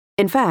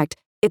 In fact,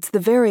 it's the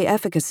very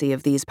efficacy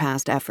of these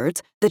past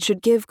efforts that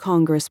should give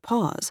Congress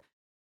pause.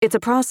 It's a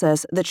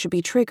process that should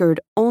be triggered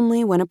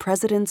only when a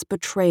president's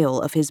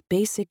betrayal of his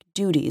basic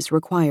duties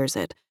requires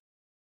it.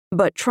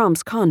 But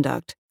Trump's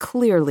conduct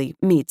clearly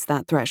meets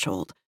that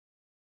threshold.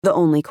 The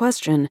only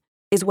question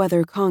is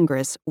whether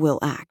Congress will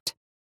act.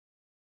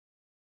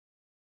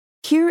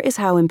 Here is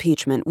how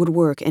impeachment would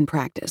work in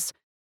practice.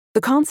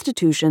 The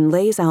Constitution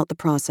lays out the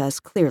process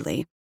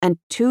clearly, and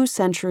 2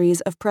 centuries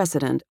of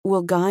precedent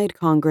will guide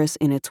Congress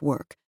in its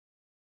work.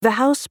 The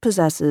House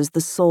possesses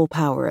the sole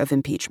power of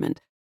impeachment,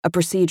 a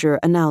procedure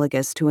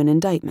analogous to an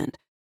indictment.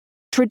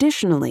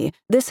 Traditionally,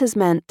 this has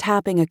meant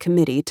tapping a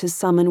committee to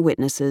summon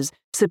witnesses,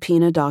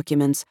 subpoena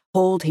documents,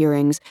 hold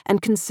hearings,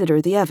 and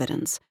consider the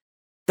evidence.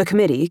 The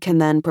committee can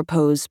then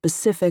propose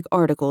specific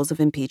articles of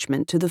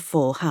impeachment to the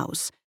full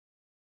House.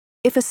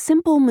 If a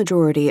simple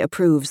majority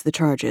approves the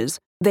charges,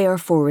 they are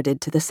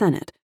forwarded to the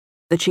Senate.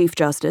 The Chief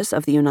Justice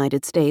of the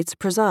United States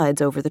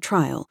presides over the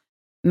trial.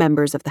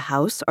 Members of the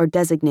House are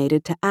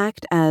designated to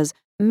act as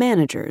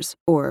managers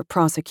or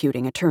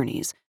prosecuting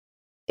attorneys.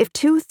 If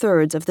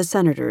 2/3 of the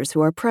senators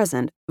who are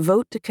present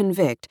vote to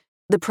convict,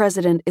 the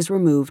president is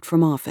removed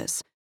from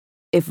office.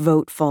 If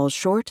vote falls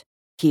short,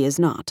 he is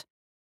not.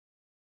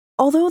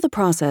 Although the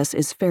process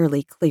is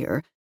fairly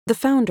clear, the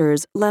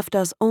founders left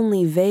us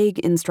only vague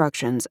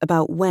instructions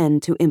about when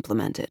to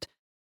implement it.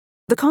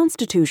 The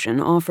Constitution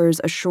offers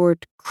a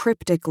short,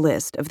 cryptic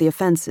list of the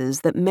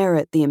offenses that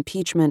merit the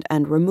impeachment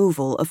and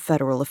removal of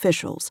federal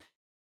officials: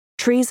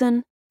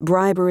 treason,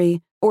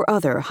 bribery, or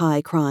other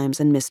high crimes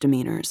and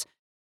misdemeanors.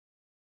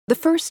 The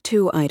first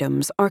two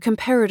items are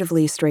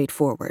comparatively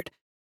straightforward.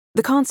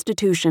 The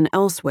Constitution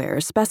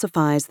elsewhere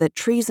specifies that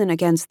treason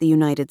against the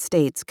United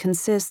States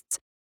consists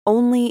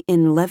only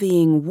in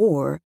levying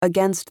war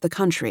against the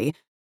country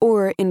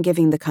or in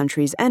giving the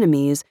country's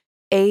enemies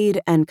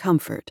aid and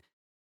comfort.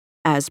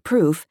 As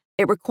proof,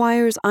 it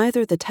requires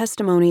either the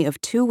testimony of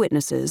 2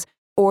 witnesses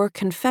or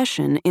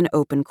confession in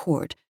open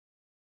court.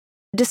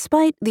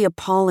 Despite the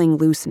appalling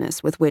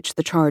looseness with which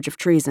the charge of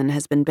treason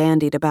has been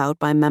bandied about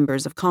by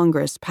members of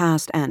Congress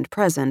past and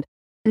present,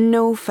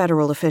 no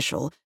federal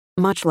official,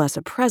 much less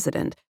a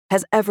president,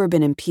 has ever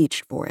been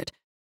impeached for it.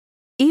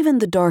 Even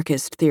the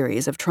darkest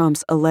theories of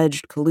Trump's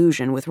alleged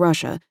collusion with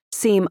Russia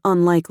seem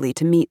unlikely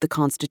to meet the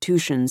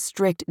Constitution's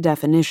strict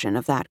definition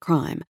of that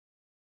crime.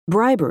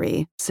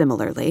 Bribery,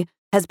 similarly,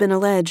 has been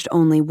alleged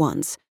only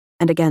once,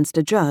 and against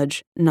a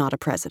judge, not a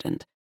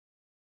president.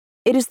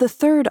 It is the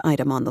third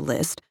item on the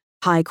list,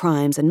 high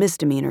crimes and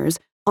misdemeanors,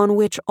 on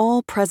which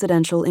all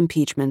presidential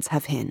impeachments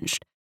have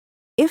hinged.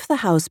 If the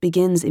House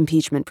begins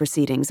impeachment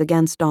proceedings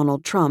against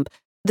Donald Trump,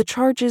 the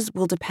charges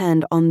will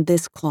depend on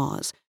this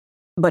clause,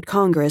 but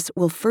Congress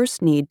will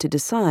first need to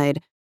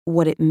decide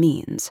what it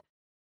means.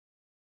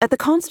 At the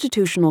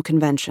Constitutional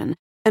Convention,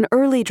 an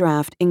early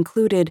draft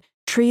included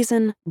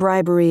treason,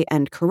 bribery,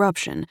 and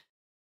corruption,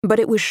 but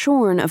it was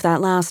shorn of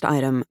that last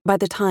item by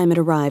the time it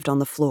arrived on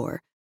the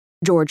floor.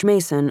 George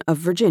Mason of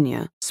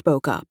Virginia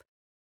spoke up.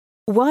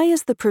 "Why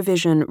is the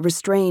provision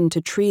restrained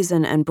to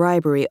treason and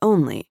bribery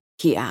only?"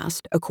 he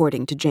asked,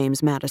 according to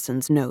James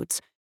Madison's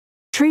notes.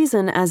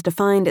 "Treason, as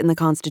defined in the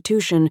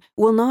Constitution,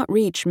 will not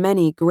reach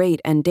many great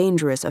and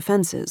dangerous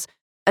offenses.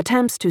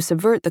 Attempts to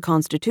subvert the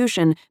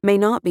Constitution may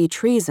not be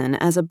treason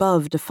as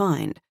above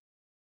defined."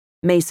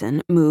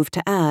 Mason moved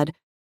to add,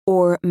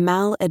 "or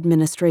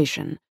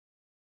maladministration."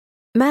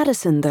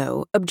 Madison,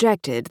 though,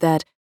 objected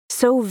that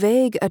so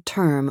vague a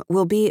term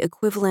will be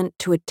equivalent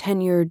to a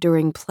tenure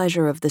during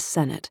pleasure of the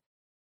Senate.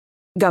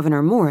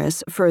 Governor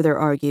Morris further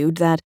argued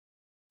that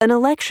an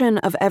election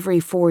of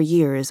every 4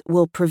 years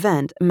will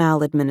prevent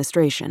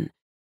maladministration.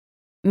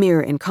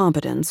 Mere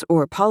incompetence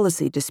or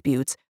policy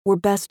disputes were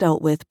best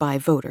dealt with by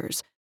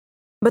voters.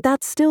 But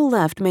that still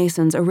left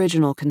Mason's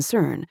original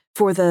concern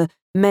for the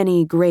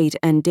many great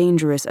and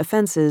dangerous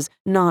offenses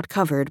not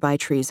covered by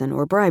treason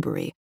or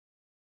bribery.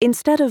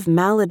 Instead of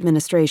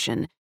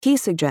maladministration, he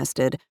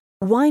suggested,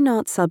 why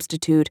not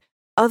substitute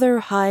other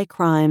high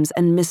crimes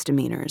and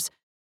misdemeanors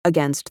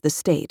against the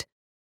state?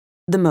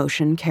 The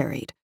motion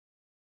carried.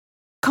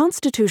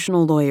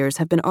 Constitutional lawyers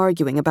have been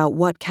arguing about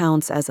what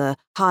counts as a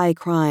high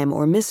crime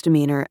or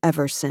misdemeanor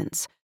ever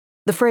since.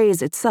 The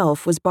phrase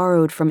itself was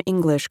borrowed from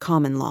English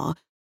common law,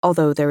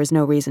 although there is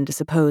no reason to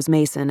suppose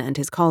Mason and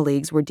his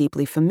colleagues were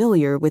deeply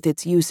familiar with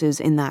its uses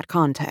in that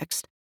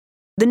context.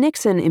 The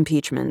Nixon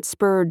impeachment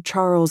spurred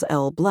Charles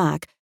L.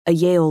 Black, a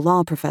Yale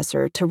law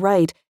professor, to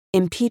write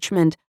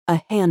Impeachment,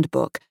 a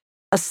Handbook,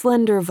 a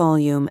slender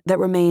volume that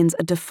remains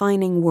a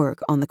defining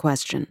work on the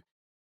question.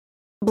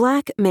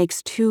 Black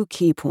makes 2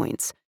 key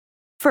points.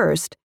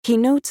 First, he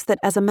notes that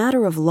as a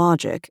matter of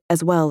logic,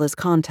 as well as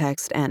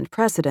context and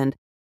precedent,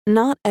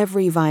 not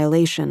every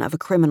violation of a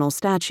criminal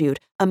statute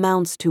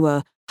amounts to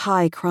a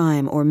high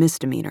crime or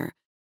misdemeanor.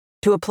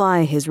 To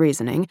apply his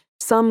reasoning,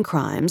 some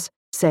crimes,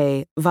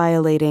 say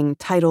violating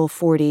Title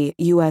 40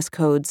 U.S.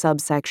 Code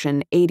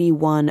subsection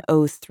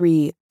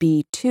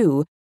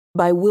 8103b2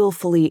 by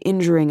willfully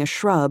injuring a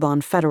shrub on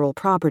federal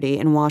property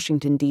in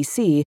Washington,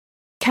 D.C.,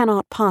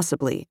 cannot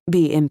possibly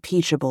be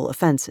impeachable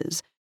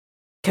offenses.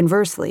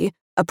 Conversely,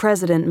 a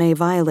president may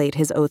violate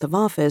his oath of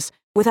office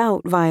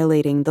without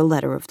violating the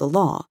letter of the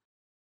law.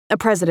 A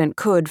president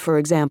could, for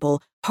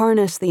example,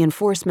 harness the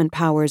enforcement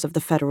powers of the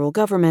federal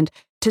government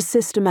to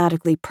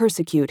systematically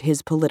persecute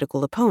his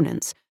political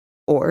opponents,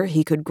 or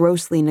he could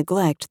grossly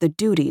neglect the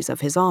duties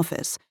of his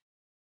office.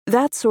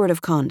 That sort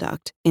of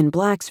conduct, in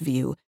Black's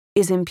view,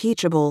 is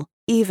impeachable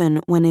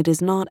even when it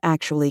is not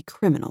actually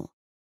criminal.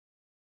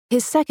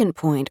 His second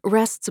point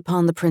rests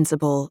upon the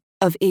principle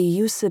of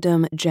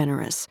iusidum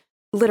generis,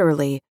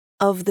 literally,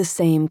 of the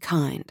same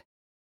kind.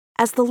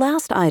 As the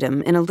last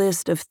item in a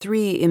list of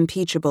 3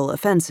 impeachable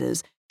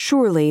offenses,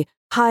 surely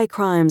high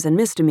crimes and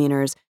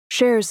misdemeanors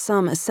shares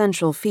some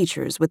essential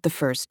features with the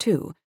first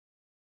 2.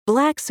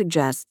 Black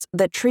suggests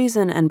that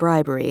treason and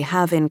bribery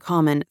have in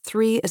common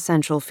 3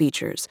 essential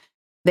features.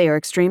 They are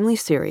extremely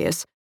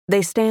serious,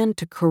 they stand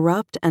to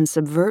corrupt and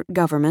subvert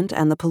government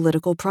and the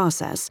political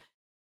process,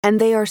 and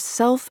they are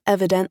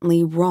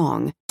self-evidently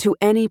wrong to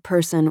any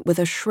person with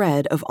a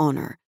shred of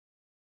honor.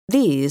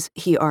 These,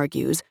 he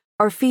argues,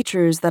 are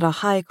features that a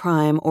high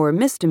crime or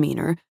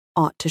misdemeanor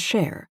ought to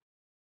share.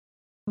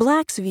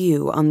 Black's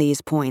view on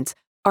these points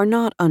are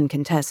not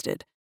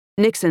uncontested.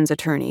 Nixon's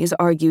attorneys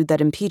argued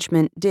that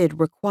impeachment did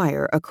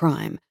require a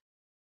crime.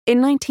 In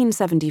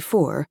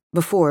 1974,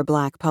 before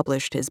Black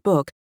published his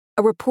book,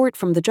 a report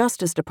from the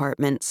Justice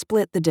Department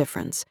split the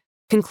difference,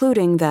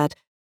 concluding that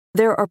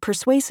there are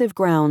persuasive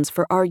grounds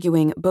for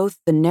arguing both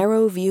the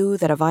narrow view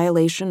that a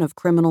violation of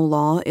criminal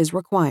law is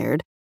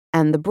required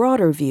and the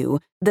broader view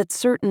that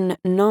certain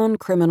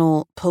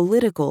non-criminal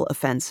political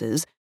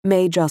offenses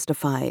may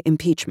justify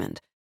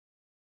impeachment.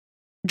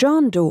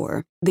 John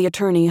Doerr, the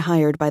attorney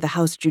hired by the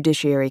House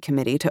Judiciary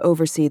Committee to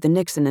oversee the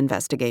Nixon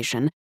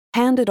investigation,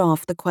 handed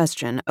off the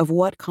question of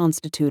what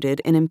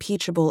constituted an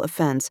impeachable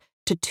offense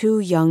to two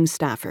young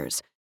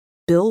staffers,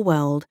 Bill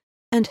Weld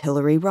and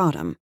Hillary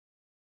Rodham.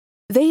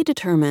 They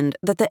determined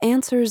that the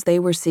answers they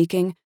were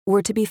seeking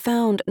were to be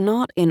found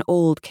not in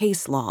old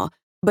case law,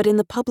 but in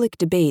the public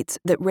debates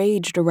that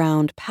raged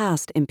around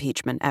past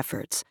impeachment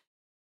efforts.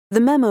 The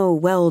memo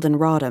Weld and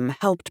Rodham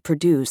helped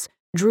produce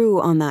drew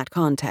on that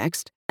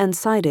context and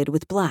sided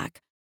with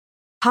Black.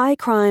 High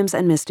crimes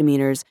and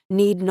misdemeanors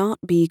need not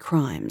be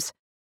crimes.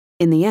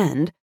 In the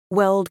end,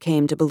 Weld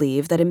came to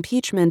believe that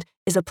impeachment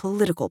is a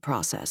political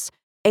process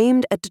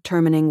aimed at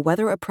determining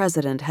whether a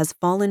president has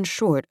fallen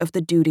short of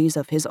the duties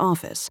of his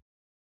office.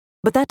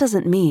 But that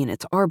doesn't mean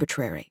it's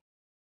arbitrary.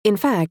 In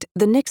fact,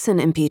 the Nixon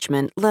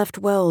impeachment left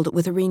Weld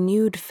with a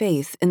renewed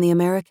faith in the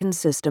American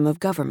system of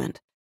government.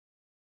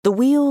 The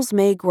wheels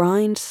may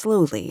grind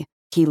slowly,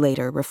 he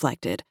later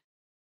reflected,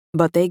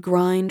 but they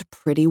grind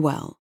pretty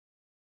well.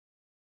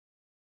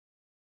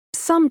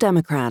 Some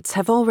Democrats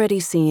have already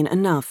seen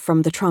enough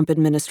from the Trump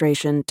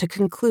administration to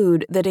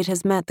conclude that it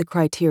has met the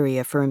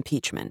criteria for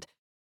impeachment.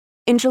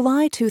 In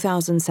July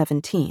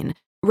 2017,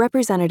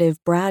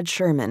 Representative Brad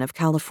Sherman of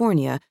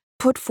California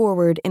put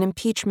forward an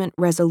impeachment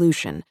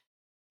resolution.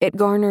 It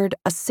garnered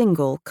a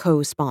single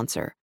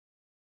co-sponsor.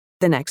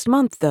 The next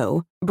month,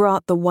 though,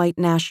 brought the white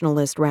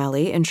nationalist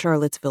rally in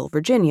Charlottesville,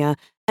 Virginia,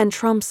 and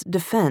Trump's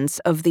defense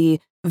of the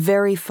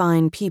very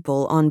fine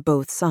people on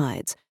both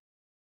sides.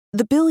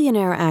 The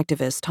billionaire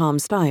activist Tom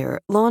Steyer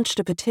launched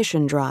a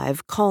petition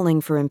drive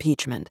calling for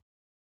impeachment.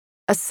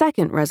 A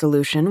second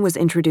resolution was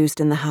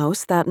introduced in the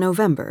House that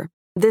November,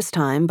 this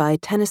time by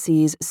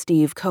Tennessee's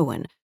Steve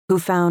Cohen, who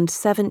found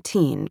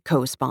 17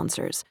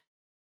 co-sponsors.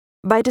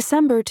 By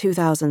December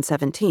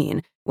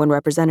 2017, when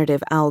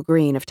Representative Al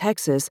Green of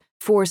Texas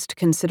forced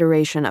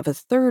consideration of a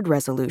third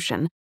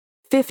resolution,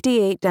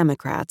 58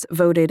 Democrats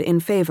voted in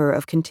favor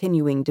of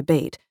continuing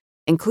debate,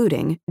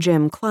 including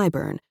Jim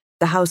Clyburn,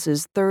 the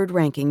House's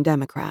third-ranking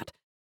Democrat.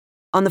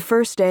 On the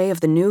first day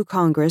of the new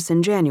Congress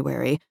in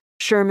January,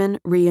 Sherman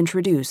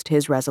reintroduced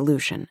his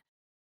resolution.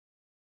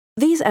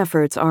 These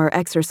efforts are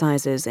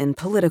exercises in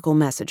political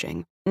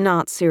messaging,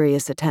 not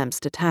serious attempts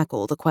to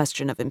tackle the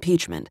question of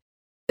impeachment.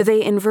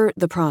 They invert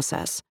the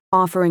process,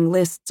 offering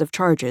lists of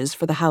charges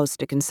for the House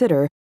to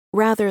consider,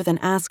 rather than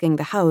asking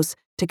the House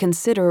to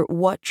consider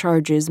what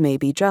charges may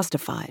be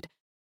justified.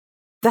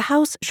 The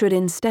House should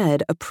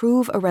instead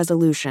approve a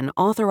resolution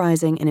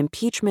authorizing an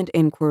impeachment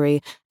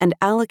inquiry and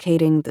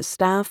allocating the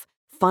staff,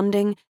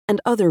 funding, and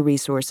other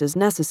resources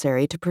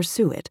necessary to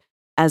pursue it,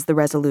 as the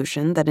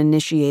resolution that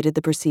initiated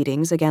the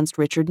proceedings against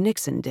Richard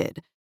Nixon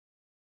did.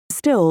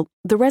 Still,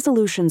 the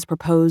resolutions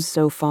proposed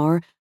so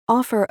far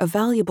offer a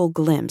valuable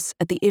glimpse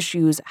at the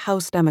issues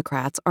House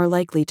Democrats are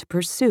likely to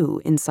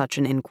pursue in such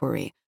an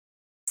inquiry.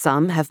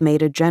 Some have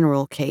made a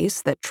general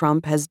case that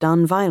Trump has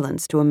done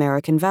violence to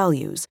American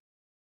values.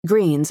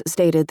 Greens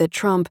stated that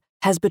Trump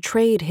has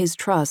betrayed his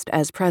trust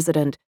as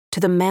president to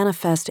the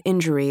manifest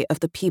injury of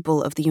the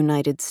people of the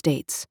United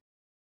States.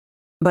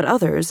 But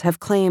others have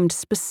claimed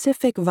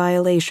specific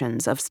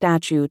violations of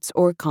statutes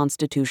or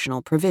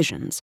constitutional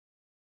provisions.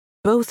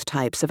 Both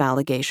types of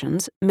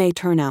allegations may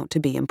turn out to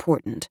be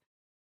important.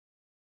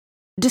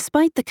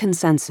 Despite the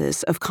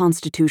consensus of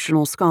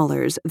constitutional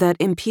scholars that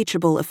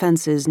impeachable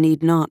offenses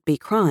need not be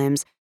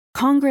crimes,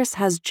 Congress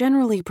has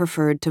generally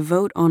preferred to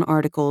vote on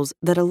articles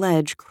that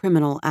allege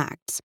criminal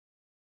acts.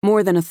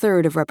 More than a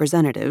third of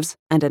representatives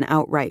and an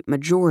outright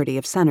majority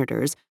of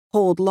senators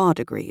hold law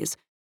degrees.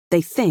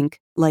 They think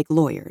like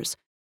lawyers.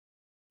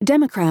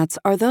 Democrats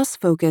are thus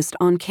focused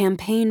on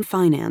campaign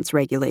finance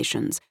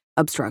regulations,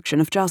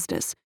 obstruction of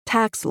justice,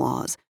 tax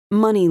laws,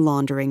 money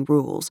laundering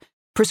rules,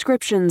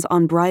 prescriptions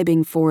on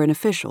bribing foreign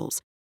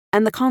officials,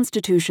 and the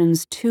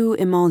Constitution's 2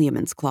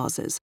 emoluments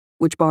clauses,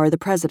 which bar the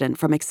president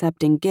from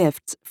accepting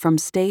gifts from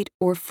state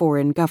or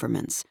foreign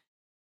governments.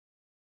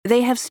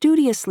 They have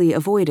studiously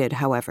avoided,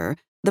 however,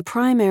 the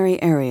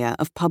primary area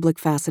of public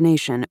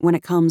fascination when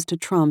it comes to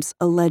Trump's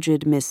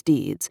alleged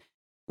misdeeds,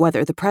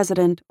 whether the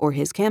president or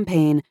his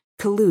campaign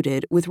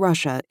colluded with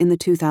Russia in the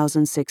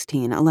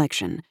 2016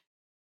 election.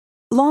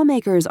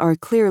 Lawmakers are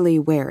clearly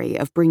wary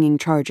of bringing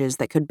charges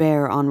that could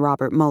bear on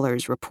Robert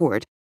Mueller's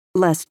report,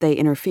 lest they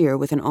interfere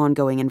with an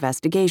ongoing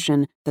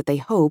investigation that they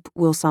hope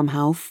will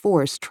somehow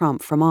force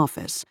Trump from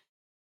office.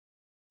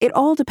 It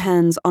all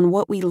depends on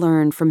what we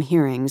learn from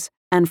hearings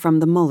and from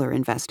the Mueller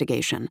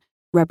investigation,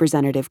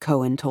 Representative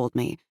Cohen told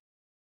me.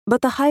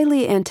 But the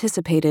highly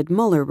anticipated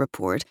Mueller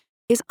report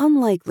is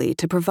unlikely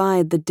to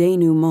provide the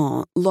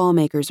denouement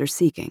lawmakers are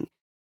seeking.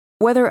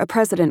 Whether a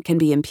president can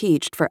be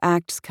impeached for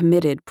acts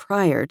committed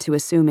prior to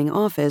assuming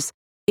office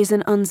is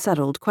an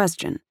unsettled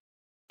question.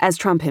 As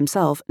Trump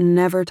himself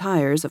never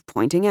tires of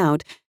pointing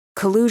out,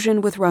 collusion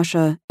with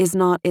Russia is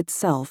not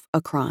itself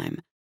a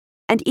crime.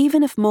 And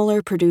even if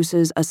Mueller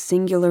produces a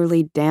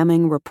singularly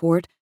damning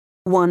report,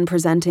 one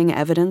presenting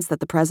evidence that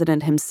the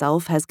president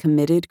himself has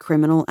committed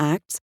criminal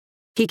acts,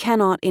 he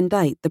cannot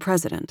indict the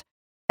president,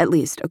 at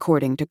least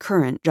according to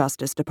current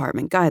Justice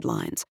Department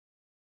guidelines.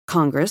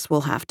 Congress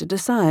will have to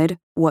decide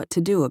what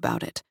to do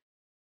about it.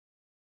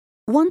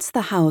 Once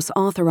the House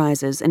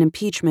authorizes an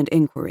impeachment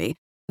inquiry,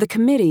 the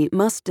committee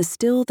must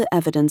distill the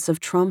evidence of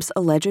Trump's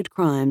alleged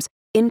crimes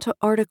into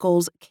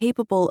articles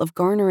capable of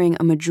garnering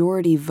a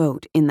majority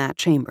vote in that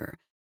chamber.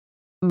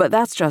 But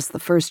that's just the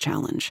first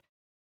challenge.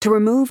 To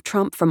remove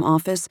Trump from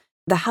office,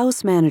 the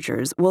House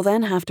managers will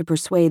then have to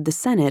persuade the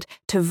Senate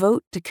to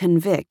vote to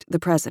convict the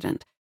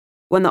president.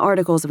 When the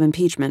articles of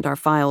impeachment are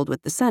filed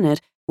with the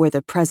Senate, where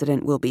the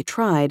president will be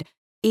tried,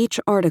 each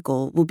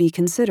article will be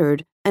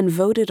considered and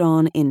voted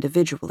on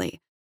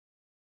individually.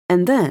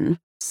 And then,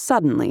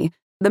 suddenly,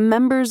 the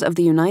members of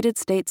the United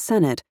States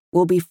Senate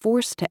will be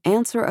forced to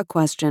answer a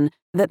question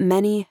that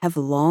many have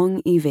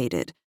long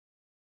evaded.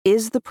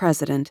 Is the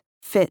president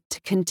fit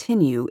to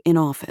continue in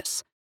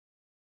office?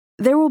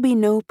 There will be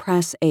no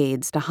press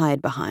aides to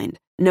hide behind,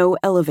 no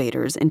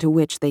elevators into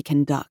which they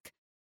can duck.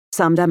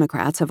 Some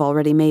Democrats have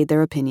already made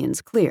their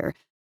opinions clear.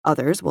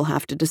 Others will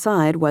have to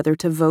decide whether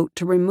to vote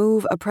to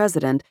remove a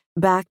president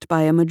backed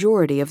by a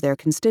majority of their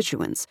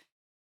constituents.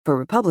 For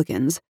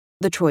Republicans,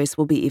 the choice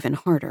will be even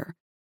harder.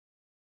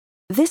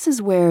 This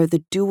is where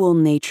the dual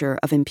nature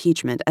of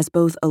impeachment as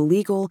both a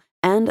legal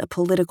and a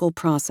political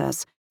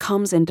process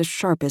comes into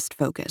sharpest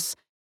focus.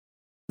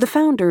 The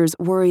founders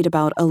worried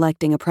about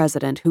electing a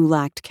president who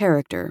lacked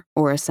character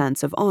or a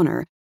sense of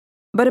honor,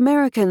 but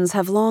Americans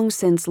have long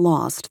since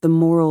lost the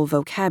moral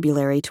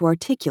vocabulary to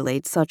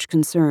articulate such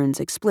concerns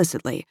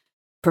explicitly,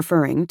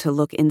 preferring to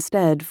look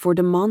instead for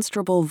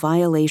demonstrable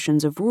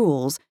violations of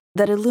rules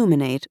that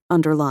illuminate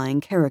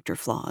underlying character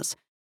flaws.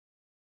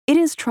 It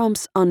is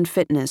Trump's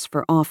unfitness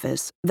for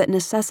office that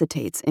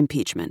necessitates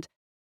impeachment.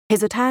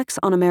 His attacks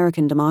on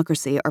American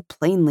democracy are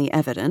plainly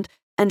evident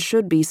and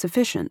should be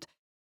sufficient.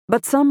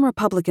 But some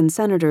Republican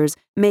senators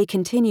may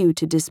continue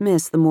to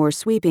dismiss the more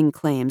sweeping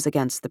claims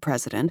against the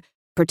president,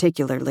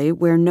 particularly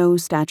where no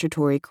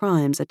statutory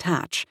crimes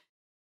attach.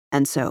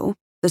 And so,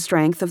 the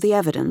strength of the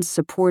evidence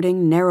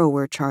supporting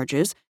narrower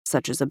charges,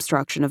 such as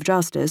obstruction of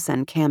justice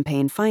and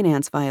campaign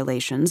finance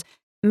violations,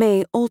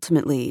 may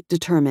ultimately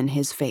determine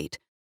his fate.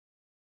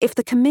 If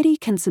the committee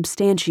can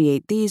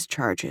substantiate these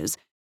charges,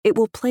 it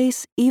will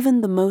place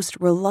even the most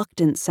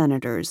reluctant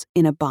senators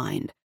in a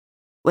bind.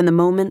 When the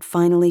moment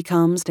finally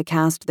comes to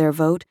cast their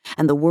vote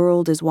and the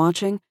world is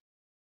watching,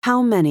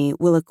 how many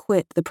will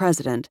acquit the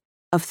president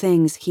of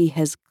things he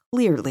has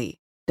clearly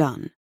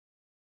done?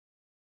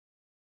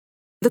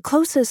 The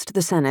closest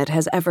the Senate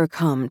has ever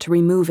come to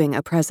removing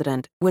a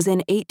president was in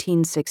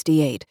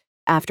 1868,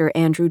 after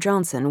Andrew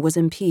Johnson was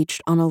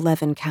impeached on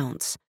 11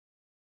 counts.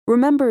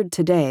 Remembered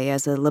today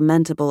as a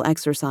lamentable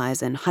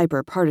exercise in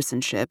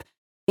hyper-partisanship,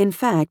 in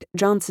fact,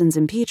 Johnson's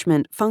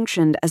impeachment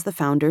functioned as the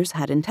founders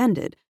had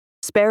intended,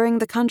 sparing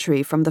the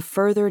country from the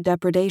further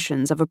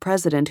depredations of a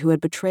president who had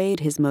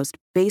betrayed his most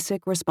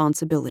basic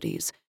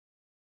responsibilities.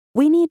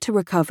 We need to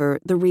recover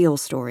the real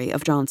story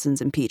of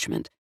Johnson's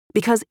impeachment,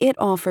 because it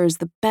offers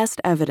the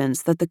best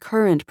evidence that the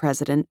current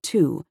president,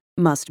 too,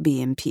 must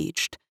be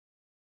impeached.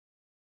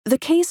 The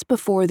case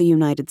before the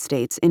United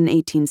States in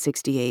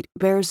 1868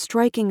 bears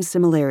striking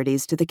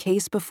similarities to the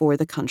case before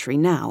the country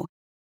now,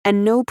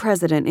 and no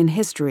president in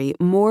history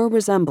more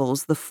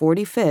resembles the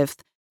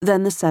 45th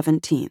than the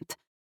 17th.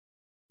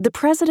 The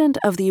President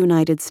of the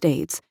United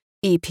States,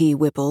 E.P.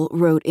 Whipple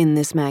wrote in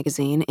this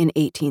magazine in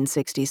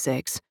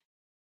 1866,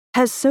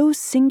 has so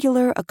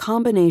singular a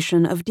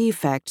combination of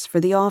defects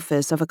for the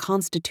office of a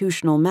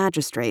constitutional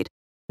magistrate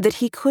that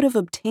he could have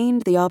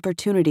obtained the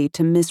opportunity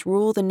to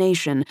misrule the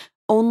nation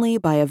only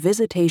by a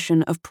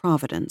visitation of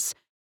Providence.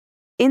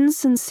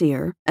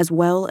 Insincere as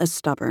well as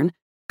stubborn,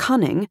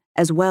 cunning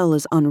as well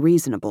as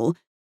unreasonable,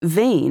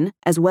 vain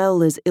as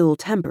well as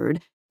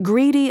ill-tempered,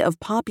 greedy of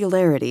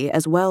popularity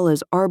as well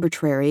as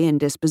arbitrary in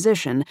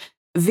disposition,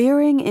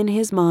 veering in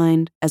his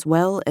mind as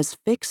well as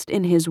fixed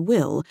in his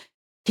will,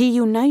 he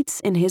unites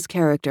in his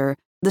character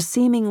the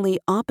seemingly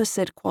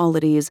opposite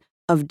qualities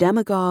of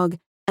demagogue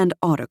and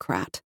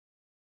autocrat.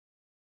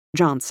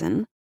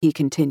 Johnson, he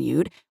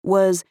continued,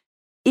 was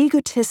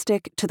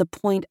egotistic to the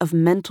point of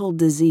mental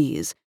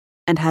disease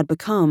and had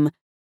become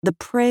the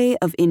prey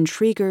of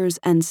intriguers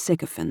and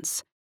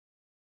sycophants.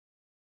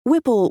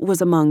 Whipple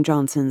was among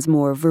Johnson's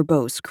more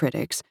verbose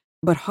critics,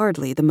 but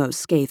hardly the most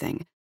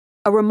scathing.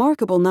 A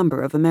remarkable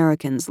number of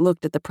Americans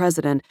looked at the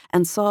president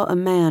and saw a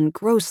man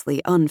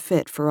grossly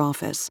unfit for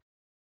office.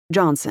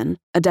 Johnson,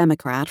 a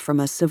Democrat from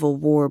a Civil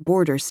War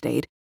border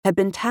state, had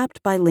been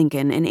tapped by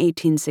Lincoln in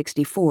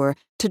 1864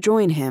 to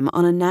join him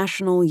on a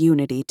national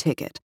unity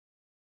ticket.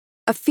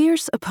 A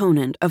fierce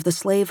opponent of the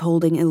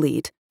slaveholding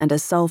elite and a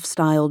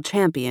self-styled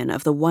champion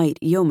of the white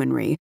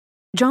yeomanry,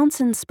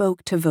 Johnson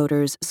spoke to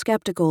voters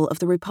skeptical of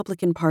the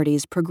Republican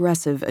Party's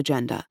progressive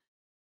agenda.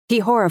 He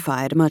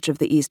horrified much of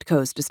the East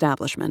Coast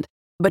establishment,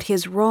 but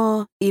his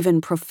raw, even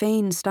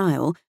profane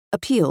style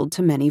appealed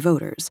to many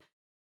voters.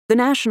 The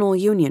National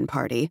Union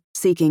Party,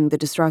 seeking the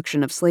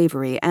destruction of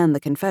slavery and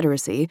the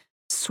Confederacy,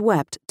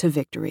 swept to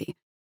victory.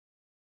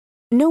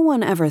 No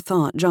one ever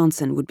thought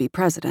Johnson would be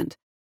president.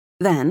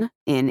 Then,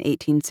 in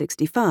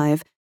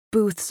 1865,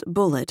 Booth's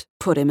bullet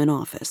put him in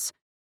office.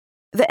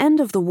 The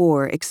end of the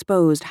war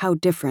exposed how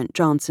different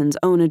Johnson's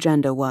own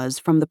agenda was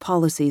from the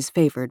policies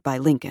favored by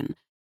Lincoln.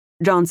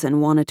 Johnson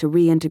wanted to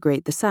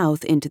reintegrate the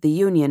South into the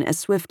Union as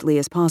swiftly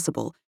as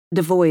possible,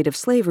 devoid of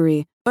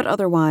slavery, but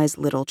otherwise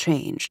little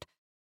changed.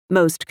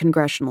 Most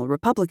congressional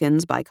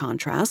Republicans, by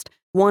contrast,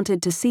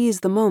 wanted to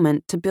seize the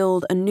moment to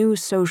build a new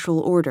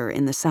social order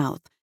in the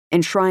South,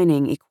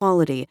 enshrining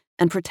equality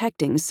and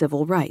protecting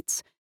civil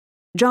rights.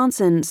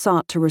 Johnson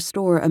sought to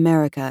restore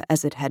America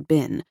as it had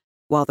been,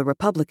 while the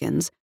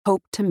Republicans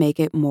hoped to make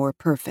it more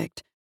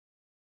perfect.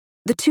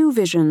 The two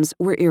visions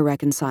were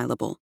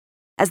irreconcilable.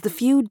 As the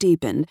feud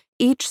deepened,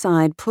 each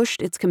side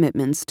pushed its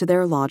commitments to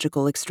their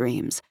logical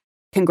extremes.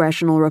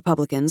 Congressional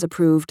Republicans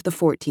approved the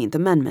 14th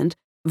Amendment,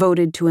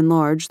 voted to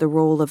enlarge the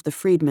role of the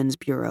Freedmen's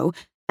Bureau,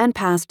 and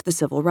passed the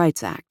Civil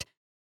Rights Act.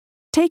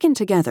 Taken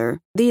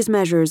together, these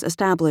measures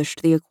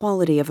established the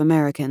equality of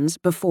Americans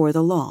before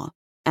the law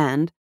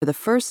and, for the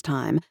first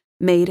time,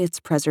 made its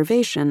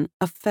preservation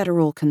a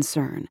federal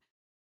concern.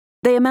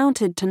 They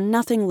amounted to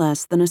nothing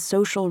less than a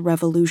social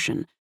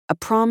revolution, a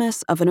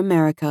promise of an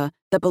America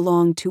that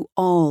belonged to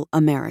all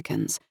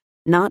Americans,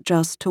 not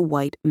just to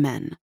white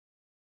men.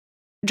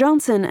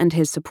 Johnson and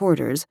his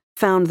supporters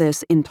found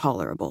this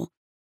intolerable.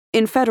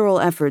 In federal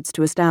efforts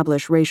to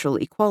establish racial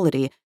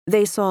equality,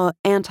 they saw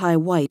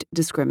anti-white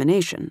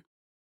discrimination.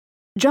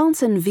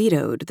 Johnson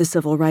vetoed the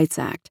Civil Rights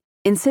Act,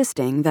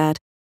 insisting that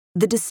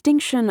the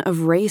distinction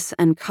of race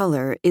and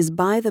color is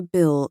by the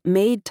bill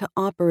made to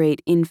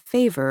operate in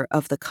favor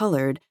of the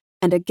colored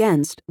and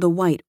against the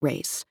white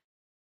race.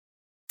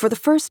 For the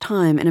first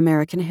time in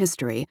American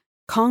history,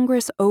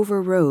 Congress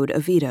overrode a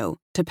veto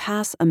to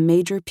pass a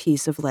major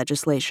piece of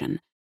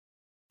legislation.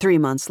 3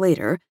 months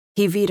later,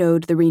 he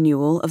vetoed the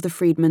renewal of the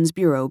Freedmen's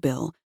Bureau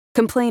bill,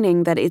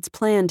 complaining that its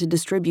plan to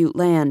distribute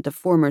land to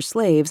former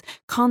slaves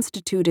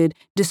constituted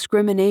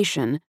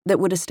discrimination that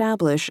would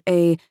establish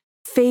a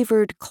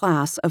favored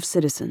class of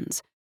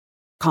citizens.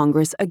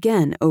 Congress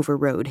again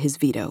overrode his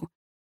veto.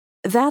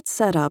 That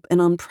set up an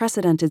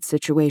unprecedented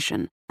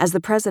situation, as the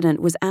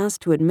president was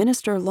asked to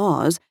administer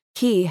laws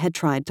he had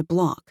tried to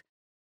block.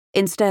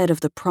 Instead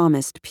of the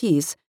promised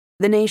peace,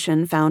 the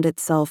nation found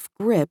itself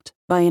gripped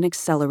by an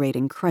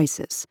accelerating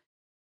crisis.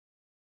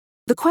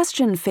 The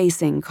question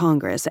facing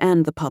Congress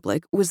and the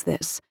public was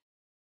this: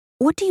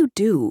 what do you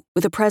do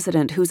with a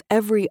president whose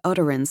every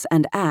utterance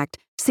and act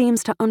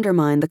seems to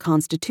undermine the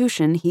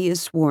Constitution he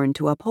is sworn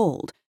to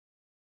uphold?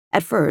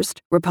 At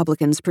first,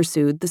 Republicans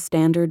pursued the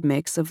standard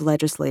mix of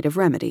legislative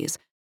remedies,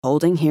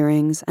 holding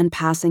hearings and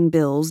passing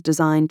bills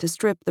designed to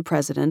strip the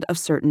president of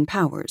certain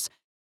powers.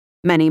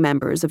 Many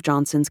members of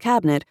Johnson's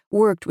cabinet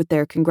worked with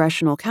their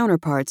congressional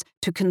counterparts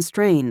to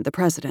constrain the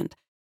president.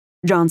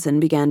 Johnson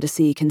began to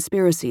see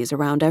conspiracies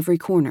around every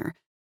corner.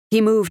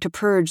 He moved to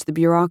purge the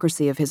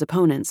bureaucracy of his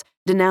opponents,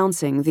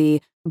 denouncing the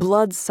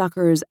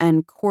bloodsuckers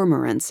and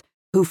cormorants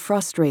who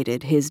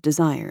frustrated his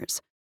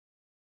desires.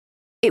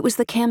 It was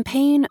the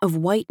campaign of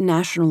white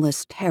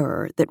nationalist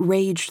terror that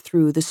raged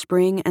through the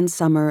spring and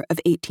summer of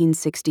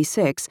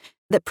 1866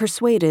 that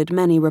persuaded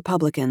many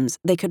Republicans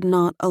they could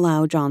not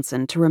allow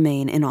Johnson to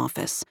remain in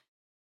office.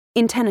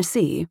 In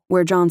Tennessee,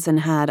 where Johnson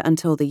had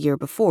until the year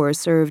before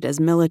served as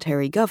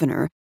military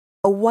governor,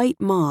 a white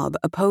mob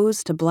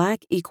opposed to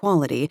black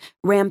equality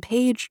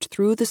rampaged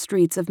through the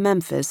streets of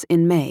Memphis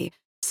in May,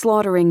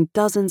 slaughtering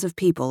dozens of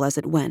people as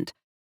it went.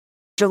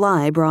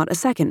 July brought a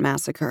second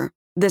massacre,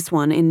 this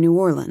one in New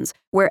Orleans,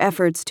 where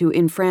efforts to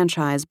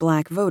enfranchise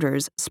black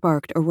voters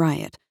sparked a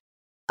riot.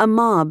 A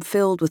mob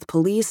filled with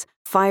police,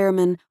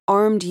 firemen,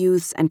 armed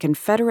youths, and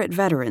Confederate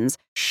veterans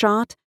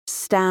shot,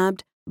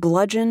 stabbed,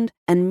 bludgeoned,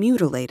 and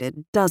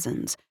mutilated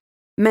dozens,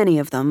 many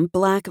of them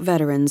black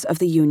veterans of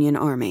the Union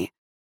Army.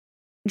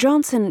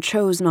 Johnson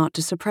chose not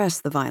to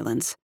suppress the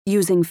violence,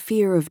 using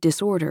fear of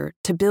disorder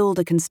to build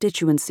a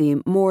constituency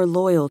more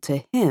loyal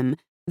to him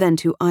than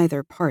to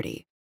either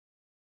party.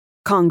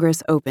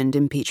 Congress opened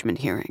impeachment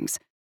hearings.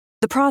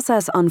 The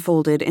process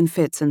unfolded in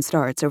fits and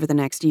starts over the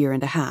next year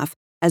and a half,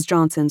 as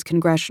Johnson's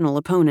congressional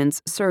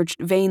opponents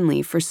searched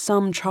vainly for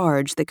some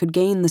charge that could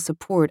gain the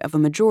support of a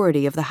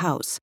majority of the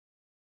House.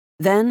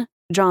 Then,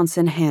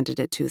 Johnson handed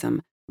it to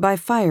them by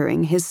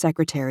firing his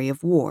Secretary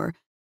of War,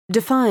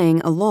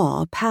 defying a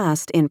law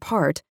passed in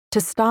part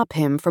to stop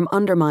him from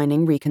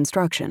undermining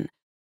Reconstruction.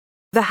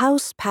 The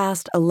House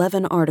passed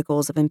 11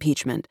 articles of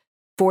impeachment,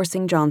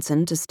 forcing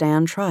Johnson to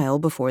stand trial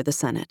before the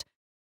Senate.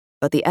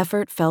 But the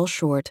effort fell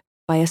short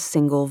by a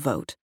single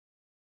vote.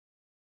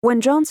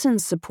 When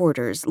Johnson's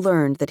supporters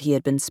learned that he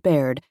had been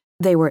spared,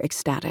 they were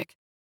ecstatic.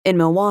 In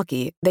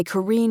Milwaukee, they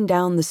careened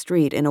down the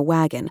street in a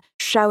wagon,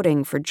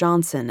 shouting for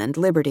Johnson and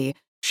liberty,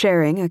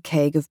 sharing a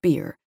keg of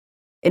beer.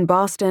 In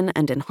Boston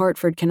and in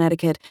Hartford,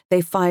 Connecticut,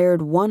 they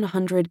fired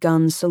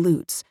 100-gun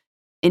salutes.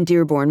 In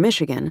Dearborn,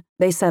 Michigan,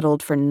 they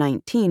settled for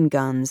 19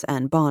 guns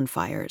and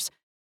bonfires.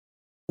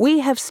 We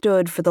have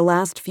stood for the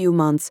last few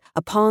months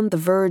upon the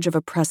verge of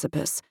a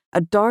precipice, a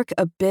dark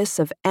abyss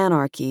of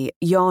anarchy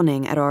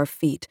yawning at our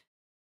feet,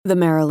 the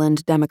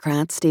Maryland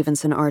Democrat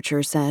Stephenson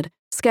Archer said,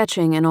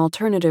 sketching an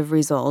alternative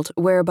result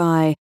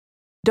whereby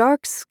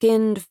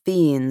dark-skinned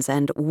fiends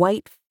and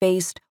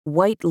white-faced,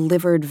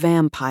 white-livered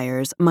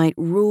vampires might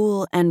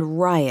rule and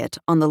riot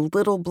on the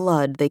little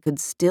blood they could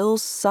still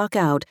suck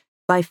out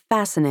by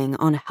fastening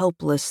on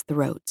helpless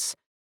throats.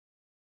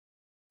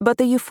 But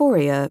the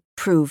euphoria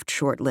proved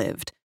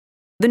short-lived.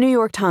 The New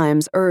York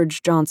Times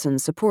urged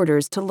Johnson's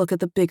supporters to look at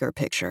the bigger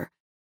picture.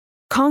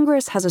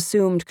 Congress has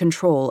assumed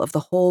control of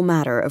the whole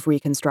matter of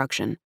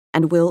Reconstruction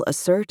and will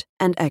assert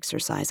and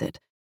exercise it.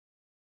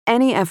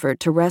 Any effort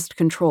to wrest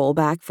control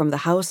back from the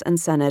House and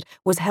Senate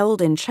was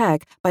held in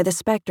check by the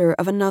specter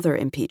of another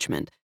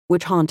impeachment,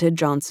 which haunted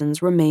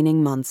Johnson's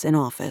remaining months in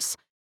office.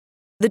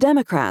 The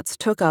Democrats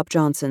took up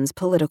Johnson's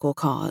political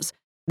cause.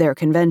 Their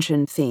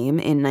convention theme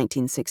in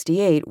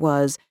 1968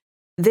 was,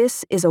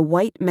 "This is a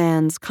white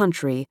man's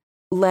country,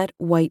 let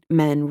white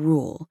men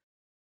rule."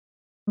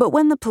 But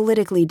when the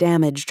politically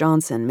damaged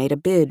Johnson made a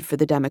bid for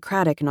the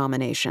Democratic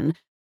nomination,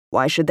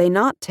 "Why should they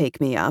not take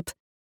me up?"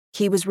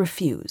 he was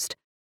refused.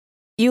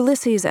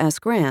 Ulysses S.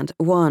 Grant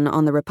won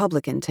on the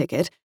Republican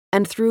ticket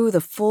and threw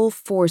the full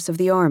force of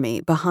the Army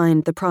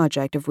behind the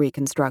project of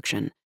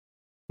Reconstruction.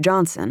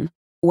 Johnson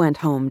went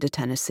home to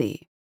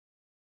Tennessee.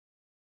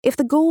 If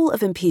the goal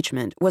of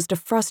impeachment was to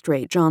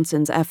frustrate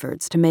Johnson's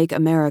efforts to make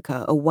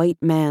America a white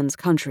man's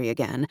country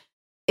again,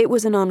 it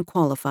was an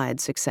unqualified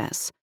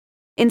success.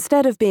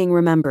 Instead of being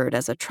remembered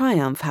as a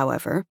triumph,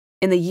 however,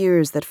 in the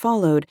years that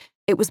followed,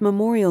 it was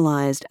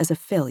memorialized as a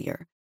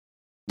failure.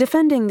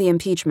 Defending the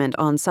impeachment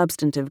on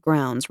substantive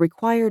grounds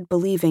required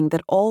believing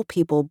that all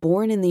people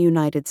born in the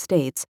United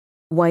States,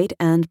 white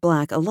and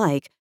black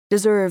alike,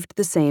 deserved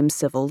the same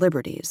civil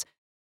liberties.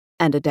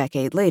 And a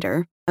decade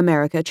later,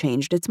 America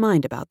changed its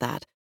mind about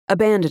that,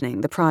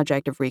 abandoning the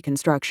project of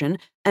Reconstruction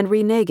and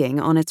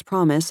reneging on its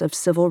promise of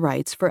civil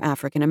rights for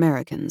African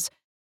Americans.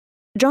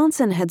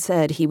 Johnson had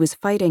said he was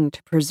fighting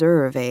to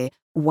preserve a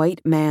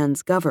white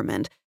man's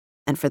government,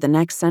 and for the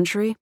next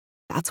century,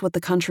 that's what the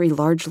country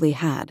largely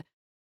had.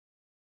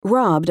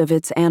 Robbed of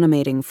its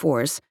animating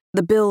force,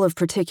 the bill of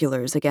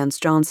particulars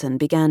against Johnson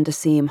began to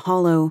seem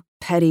hollow,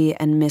 petty,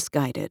 and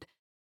misguided.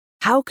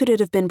 How could it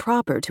have been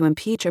proper to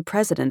impeach a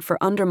president for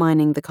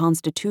undermining the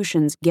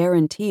Constitution's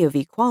guarantee of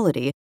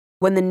equality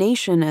when the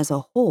nation as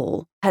a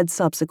whole had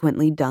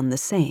subsequently done the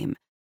same?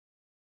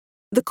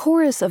 The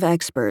chorus of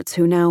experts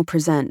who now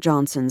present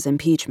Johnson's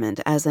impeachment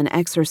as an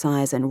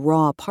exercise in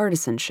raw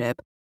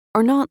partisanship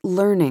are not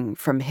learning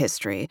from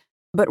history,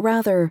 but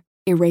rather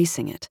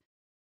erasing it.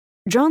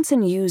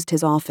 Johnson used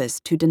his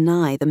office to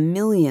deny the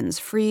millions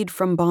freed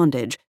from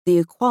bondage the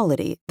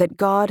equality that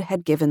God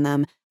had given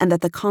them and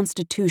that the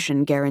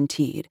Constitution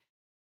guaranteed.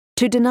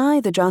 To deny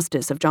the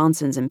justice of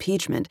Johnson's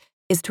impeachment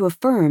is to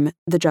affirm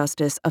the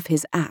justice of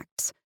his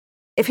acts.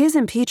 If his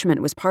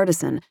impeachment was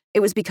partisan,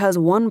 it was because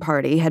one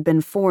party had been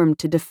formed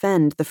to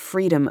defend the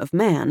freedom of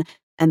man,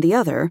 and the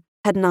other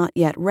had not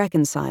yet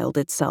reconciled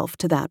itself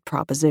to that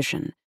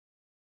proposition.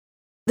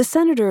 The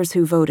senators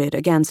who voted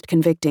against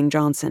convicting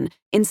Johnson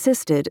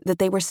insisted that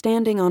they were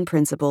standing on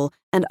principle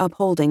and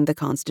upholding the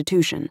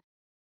Constitution.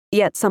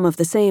 Yet some of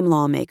the same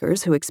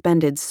lawmakers who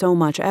expended so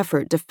much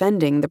effort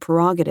defending the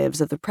prerogatives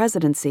of the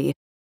presidency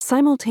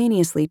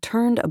simultaneously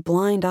turned a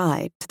blind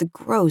eye to the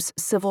gross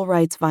civil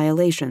rights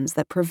violations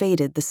that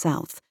pervaded the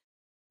South.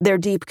 Their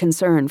deep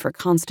concern for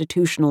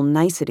constitutional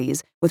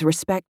niceties with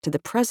respect to the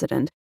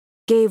president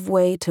gave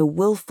way to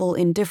willful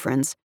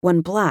indifference when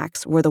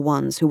blacks were the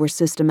ones who were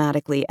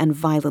systematically and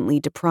violently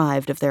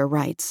deprived of their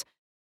rights.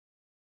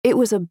 It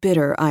was a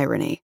bitter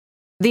irony.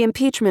 The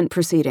impeachment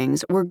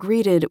proceedings were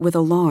greeted with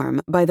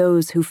alarm by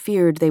those who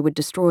feared they would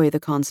destroy the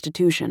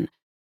Constitution.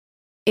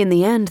 In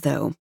the end,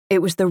 though,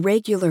 it was the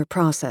regular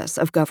process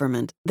of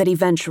government that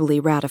eventually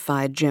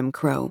ratified Jim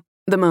Crow,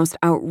 the most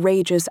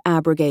outrageous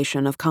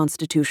abrogation of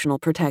constitutional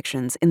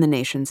protections in the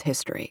nation's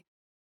history.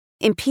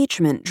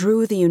 Impeachment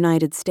drew the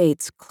United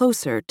States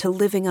closer to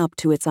living up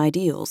to its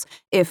ideals,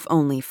 if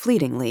only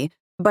fleetingly,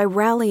 by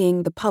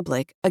rallying the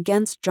public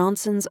against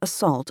Johnson's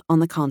assault on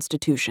the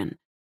Constitution.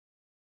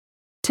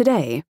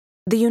 Today,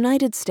 the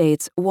United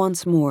States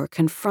once more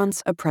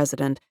confronts a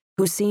president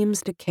who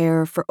seems to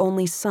care for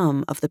only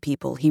some of the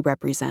people he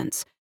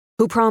represents,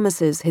 who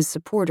promises his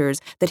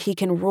supporters that he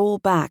can roll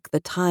back the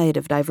tide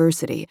of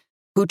diversity,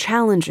 who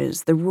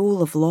challenges the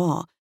rule of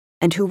law,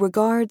 and who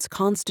regards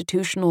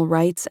constitutional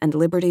rights and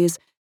liberties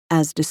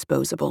as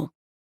disposable.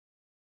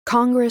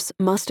 Congress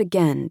must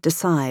again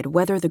decide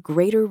whether the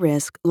greater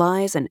risk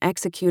lies in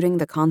executing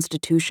the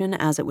Constitution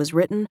as it was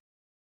written,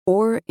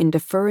 or in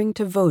deferring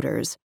to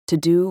voters to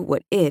do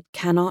what it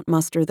cannot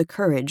muster the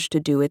courage to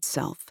do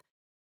itself.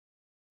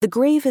 The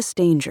gravest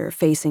danger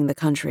facing the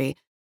country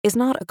is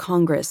not a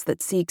Congress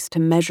that seeks to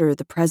measure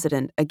the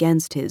president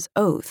against his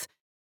oath.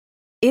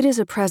 It is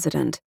a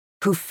president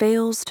who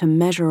fails to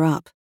measure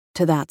up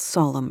to that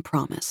solemn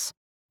promise.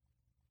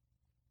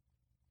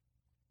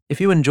 If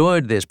you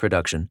enjoyed this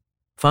production,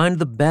 find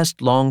the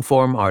best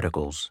long-form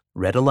articles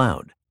read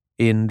aloud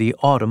in the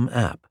Autumn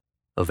app,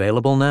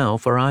 available now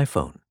for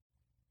iPhone.